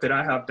work that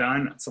I have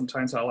done,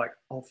 sometimes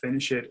I'll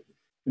finish it,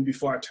 and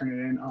before I turn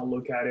it in, I'll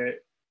look at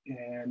it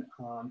and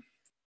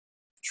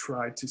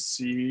try to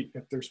see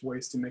if there's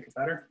ways to make it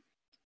better.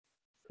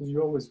 Because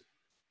you always,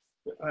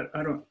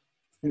 I don't,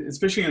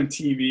 especially on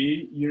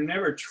TV, you're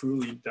never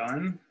truly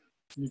done.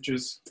 You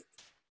just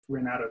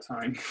ran out of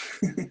time,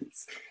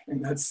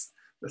 and that's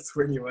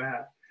where you're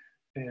at.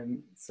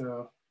 And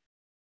so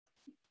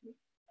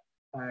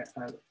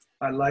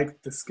I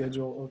like the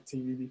schedule of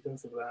TV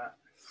because of that.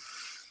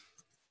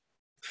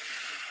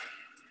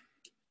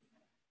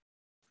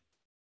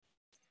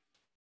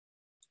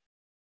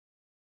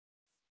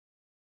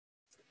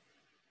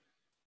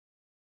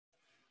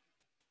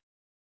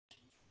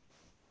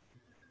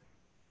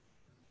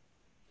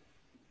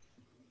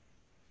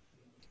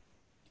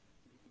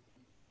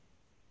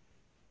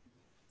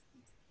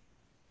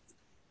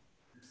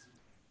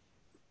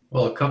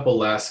 Well, a couple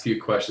last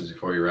few questions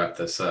before we wrap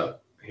this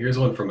up. Here's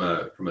one from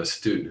a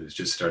student who's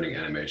just starting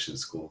animation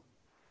school.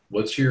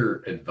 What's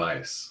your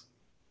advice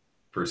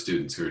for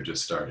students who are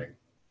just starting?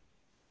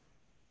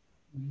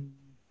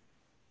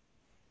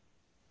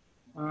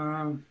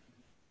 My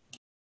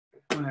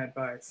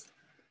advice.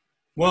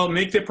 Well,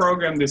 make the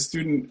program,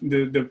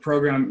 the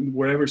program,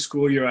 whatever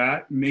school you're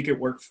at, make it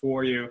work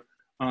for you.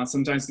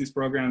 Sometimes these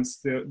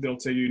programs, they'll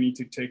tell you need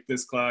to take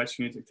this class,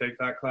 you need to take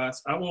that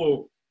class. I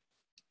will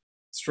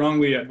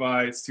strongly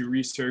advise to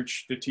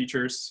research the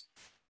teachers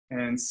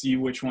and see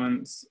which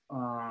ones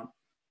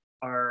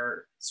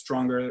are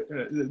stronger.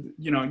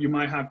 You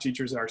might have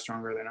teachers that are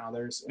stronger than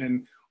others,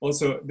 and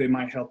also they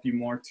might help you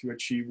more to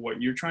achieve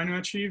what you're trying to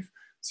achieve.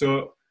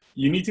 So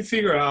you need to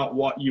figure out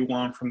what you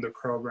want from the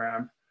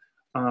program.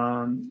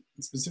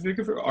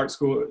 Specifically for art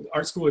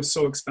school is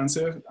so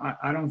expensive.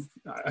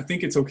 I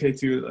think it's okay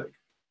to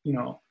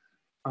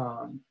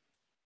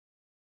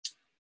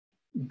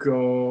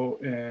go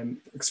and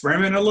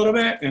experiment a little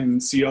bit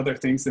and see other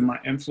things that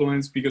might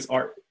influence, because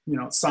art,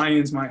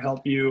 science might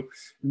help you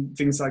and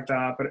things like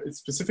that. But it's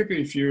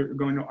specifically if you're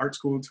going to art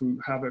school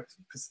to have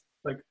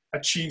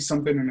achieve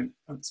something in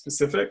a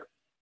specific,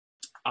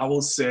 I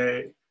will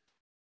say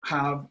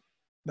have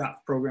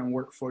that program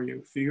work for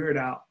you. Figure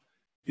out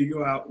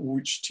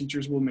which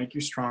teachers will make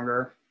you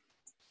stronger,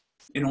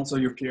 and also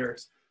your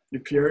peers.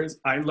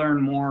 I learn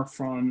more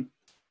from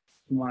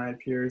my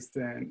peers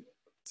than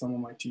some of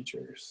my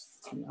teachers,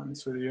 to be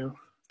honest with you.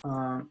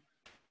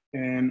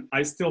 And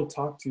I still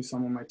talk to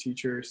some of my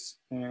teachers,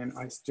 and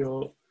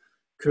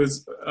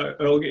because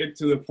I'll get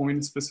to the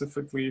point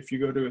specifically, if you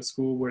go to a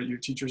school where your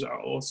teachers are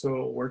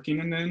also working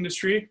in the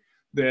industry,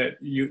 that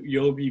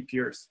you'll be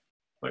peers.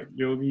 Like,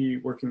 you'll be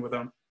working with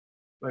them.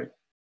 Like,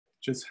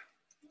 just,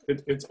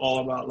 it's all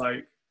about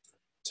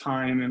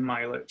time and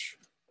mileage,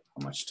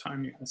 how much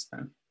time you can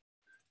spend,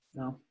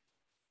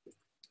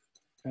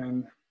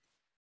 And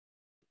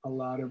a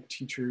lot of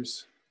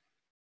teachers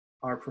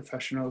are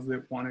professionals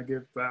that want to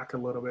give back a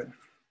little bit,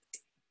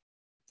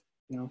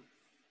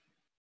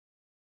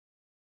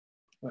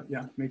 But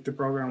yeah, make the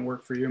program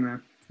work for you,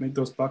 man. Make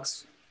those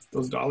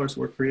dollars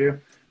work for you.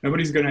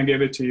 Nobody's going to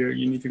give it to you.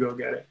 You need to go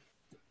get it.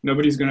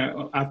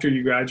 After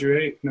you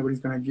graduate, nobody's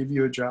going to give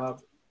you a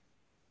job.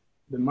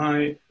 They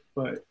might,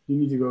 but you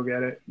need to go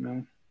get it,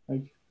 man.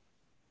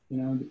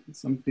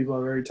 Some people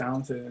are very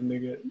talented and they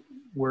get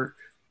work.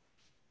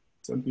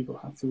 Some people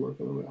have to work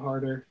a little bit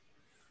harder.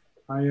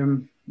 I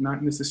am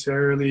not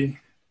necessarily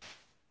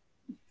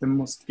the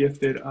most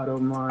gifted out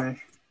of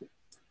my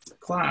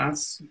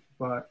class,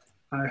 but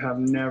I have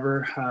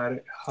never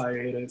had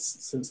hiatus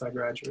since I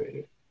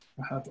graduated.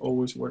 I have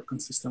always worked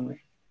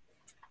consistently.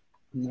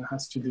 And that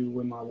has to do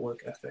with my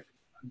work ethic,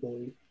 I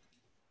believe.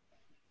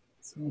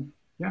 So,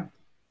 yeah.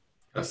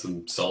 That's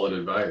some solid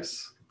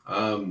advice.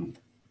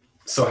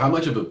 So how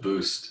much of a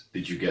boost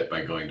did you get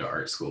by going to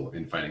art school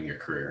and finding your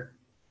career?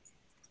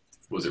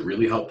 Was it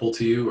really helpful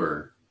to you,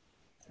 or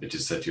it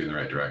just set you in the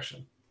right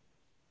direction?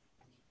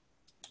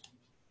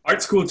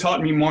 Art school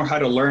taught me more how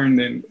to learn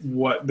than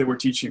what they were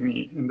teaching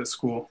me in the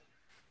school.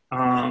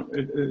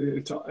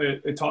 It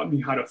taught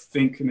me how to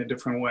think in a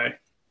different way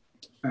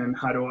and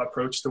how to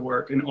approach the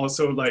work. And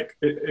also,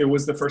 it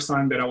was the first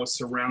time that I was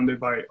surrounded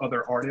by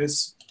other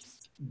artists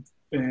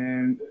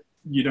and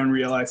you don't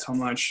realize how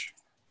much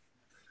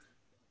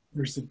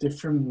there's a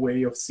different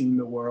way of seeing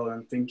the world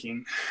and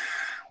thinking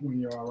when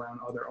you're around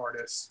other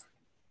artists.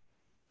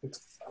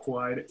 It's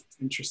quite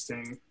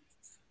interesting.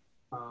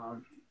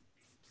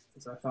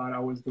 Because I thought I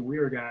was the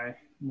weird guy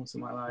most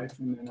of my life,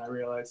 and then I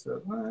realized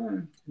that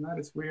not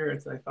as weird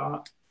as I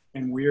thought.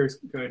 And weird is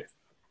good.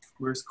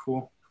 Weird is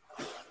cool.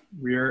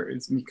 Weird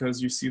is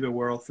because you see the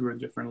world through a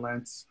different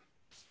lens,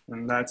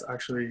 and that's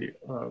actually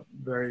a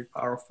very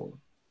powerful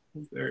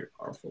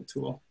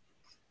tool.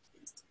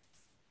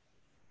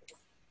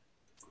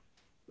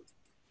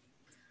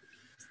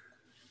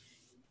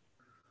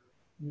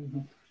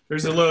 Mm-hmm.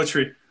 There's a little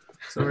tree.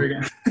 Sorry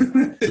again.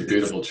 It's a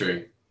beautiful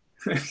tree.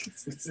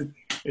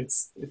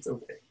 it's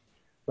okay,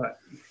 but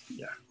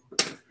yeah.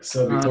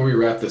 So before we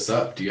wrap this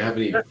up, do you have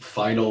any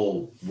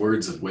final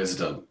words of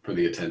wisdom for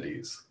the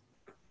attendees?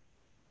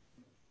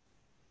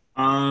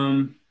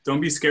 Don't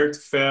be scared to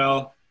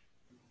fail.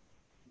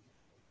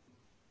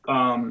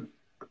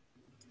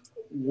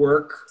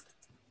 Work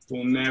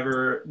will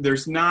never.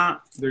 There's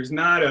not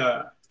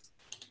a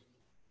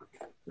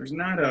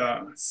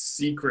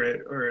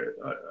secret or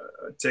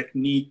a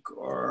technique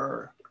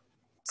or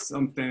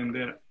something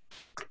that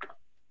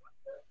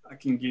I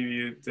can give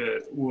you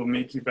that will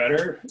make you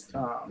better.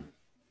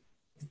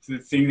 The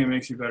thing that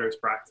makes you better is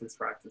practice,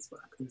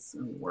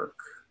 and work,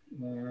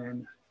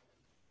 and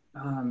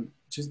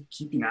just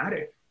keeping at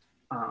it.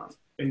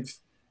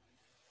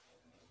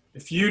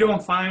 If you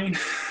don't find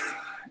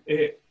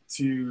it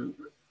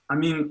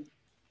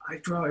I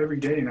draw every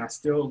day, and I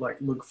still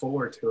look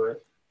forward to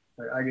it.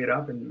 I get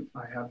up and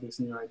I have this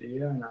new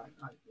idea, and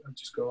I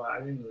just go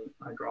at it and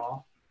I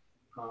draw.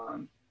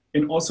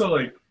 And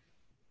also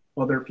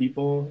other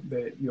people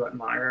that you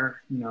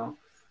admire,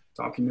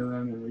 talking to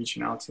them and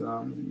reaching out to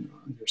them and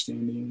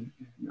understanding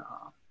and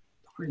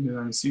talking to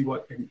them and see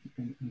what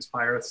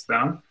inspires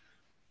them,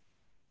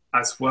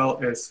 as well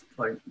as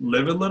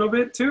live a little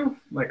bit too,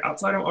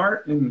 outside of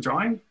art and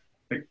drawing,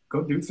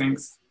 go do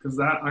things, because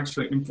that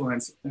actually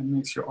influences and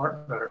makes your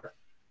art better.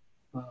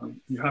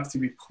 You have to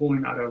be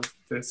pulling out of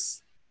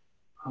this,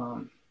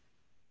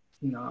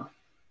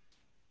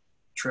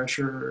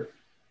 treasure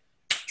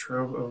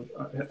trove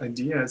of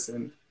ideas,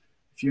 and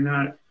if you're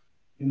not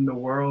in the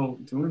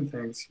world doing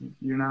things,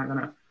 you're not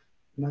gonna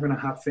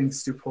have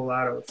things to pull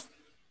out of.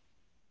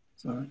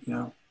 So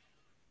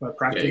but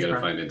practice. Yeah, you gotta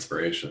find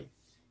inspiration.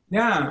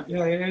 Yeah.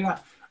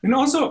 And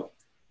also,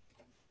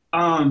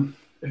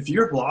 if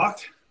you're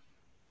blocked,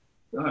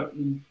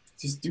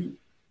 just do.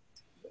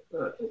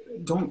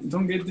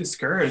 Don't get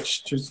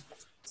discouraged. Just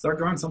start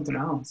drawing something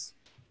else,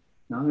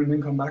 and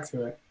then come back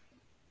to it.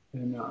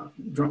 And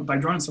by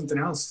drawing something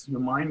else, your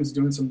mind is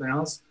doing something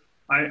else.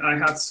 I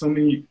have so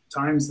many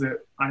times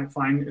that I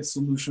find a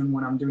solution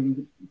when I'm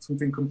doing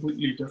something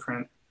completely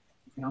different,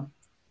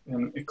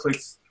 and it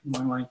clicks in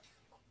my mind.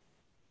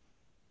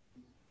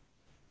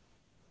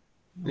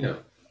 Yeah.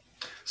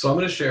 So I'm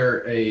going to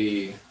share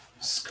a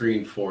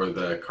screen for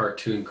the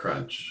Cartoon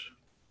Crunch.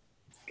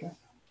 Okay.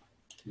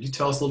 Can you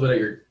tell us a little bit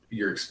about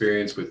your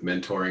experience with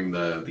mentoring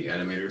the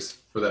animators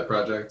for that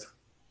project?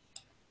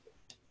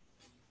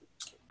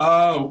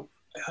 Oh,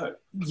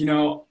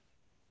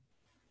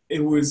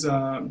 it was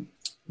a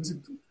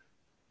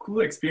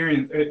cool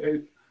experience.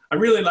 I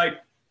really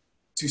like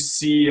to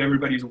see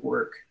everybody's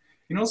work,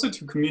 and also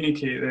to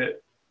communicate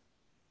that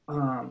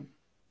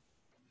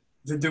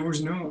that there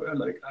was no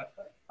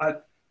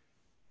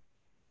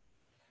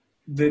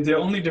the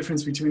only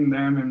difference between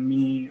them and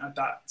me at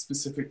that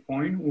specific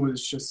point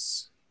was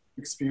just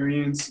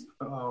experience,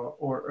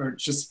 or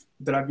just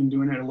that I've been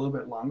doing it a little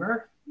bit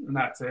longer, and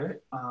that's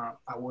it.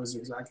 I was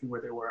exactly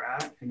where they were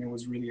at, and it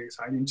was really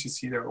exciting to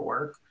see their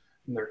work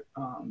and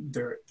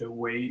the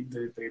way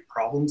that they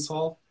problem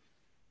solve,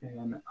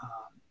 and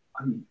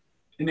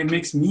it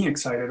makes me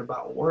excited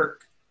about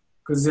work,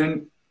 because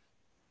then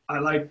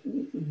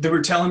they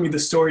were telling me the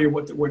story of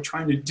what we're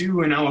trying to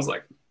do, and I was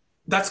like,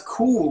 that's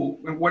cool,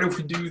 and what if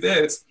we do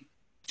this,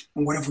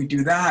 and what if we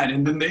do that?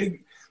 And then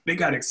they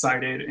got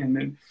excited, and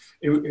then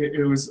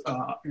it was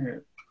a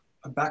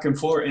back and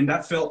forth, and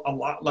that felt a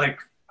lot like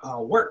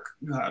work,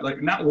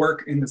 not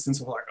work in the sense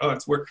of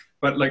it's work,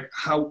 but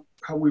how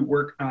we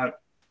work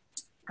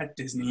at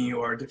Disney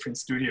or different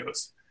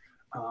studios.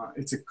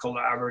 It's a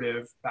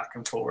collaborative back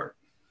and forth.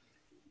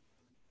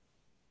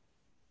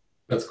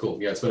 That's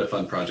cool. Yeah, it's been a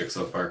fun project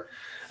so far.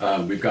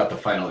 We've got the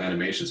final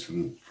animations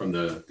from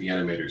the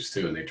animators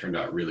too, and they turned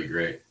out really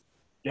great.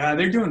 Yeah,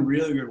 they're doing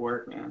really good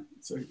work, man.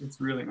 It's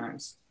really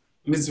nice,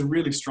 and it's a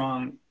really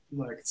strong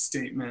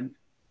statement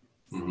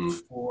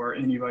for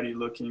anybody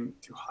looking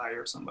to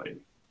hire somebody.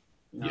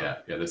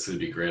 Yeah, this would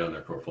be great on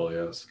their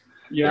portfolios.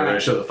 Yeah, they're going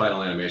to show the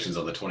final animations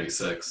on the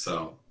 26th,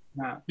 so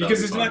yeah,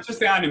 because it's not just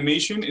the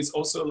animation; it's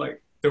also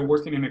they're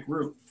working in a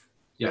group.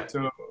 Yeah.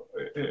 So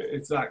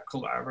it's that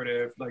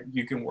collaborative.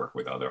 You can work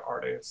with other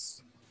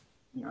artists.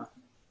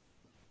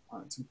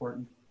 It's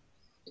important.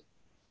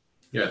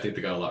 Yeah, I think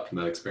they got a lot from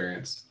that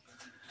experience.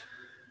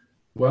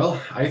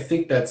 Well, I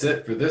think that's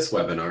it for this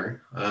webinar.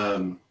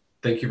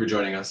 Thank you for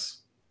joining us.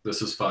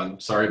 This is fun.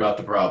 Sorry about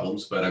the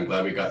problems, but I'm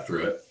glad we got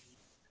through it.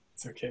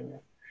 It's okay, man.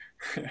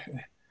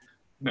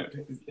 No,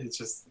 it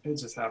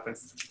just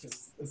happens.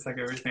 It's like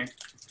everything.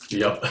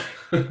 Yep.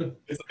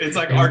 It's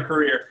like our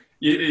career.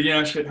 You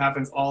know, shit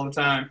happens all the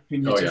time,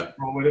 and you just yeah.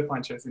 roll with the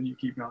punches, and you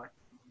keep going.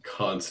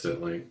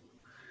 Constantly.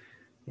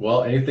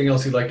 Well, anything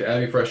else you'd like to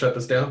add before I shut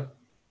this down?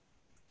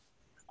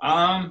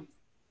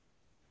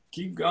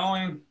 Keep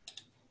going,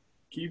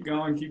 keep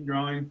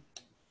drawing,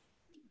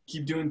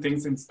 keep doing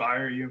things that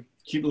inspire you.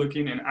 Keep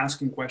looking and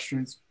asking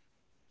questions.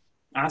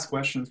 Ask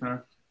questions,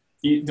 man.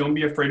 Don't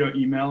be afraid of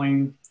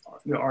emailing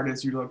the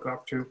artists you look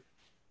up to.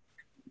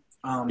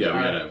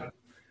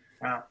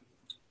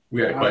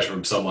 We had a question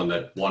from someone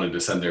that wanted to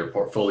send their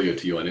portfolio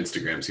to you on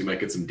Instagram, so you might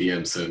get some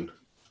DMs soon.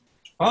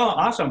 Oh,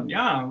 awesome.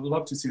 Yeah, I would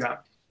love to see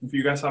that. If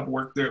you guys have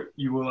work that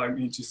you would like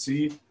me to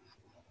see,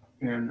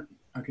 then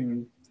I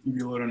can give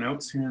you a little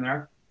notes here and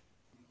there.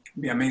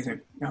 It'd be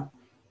amazing. Yeah.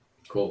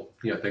 Cool.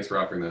 Yeah, thanks for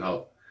offering that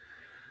help.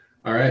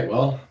 All right,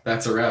 well,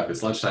 that's a wrap.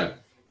 It's lunchtime.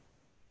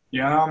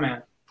 Yeah,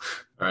 man.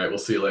 All right, we'll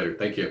see you later.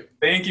 Thank you.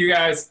 Thank you,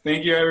 guys.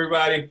 Thank you,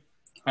 everybody.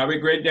 Have a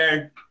great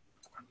day.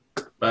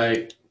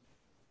 Bye.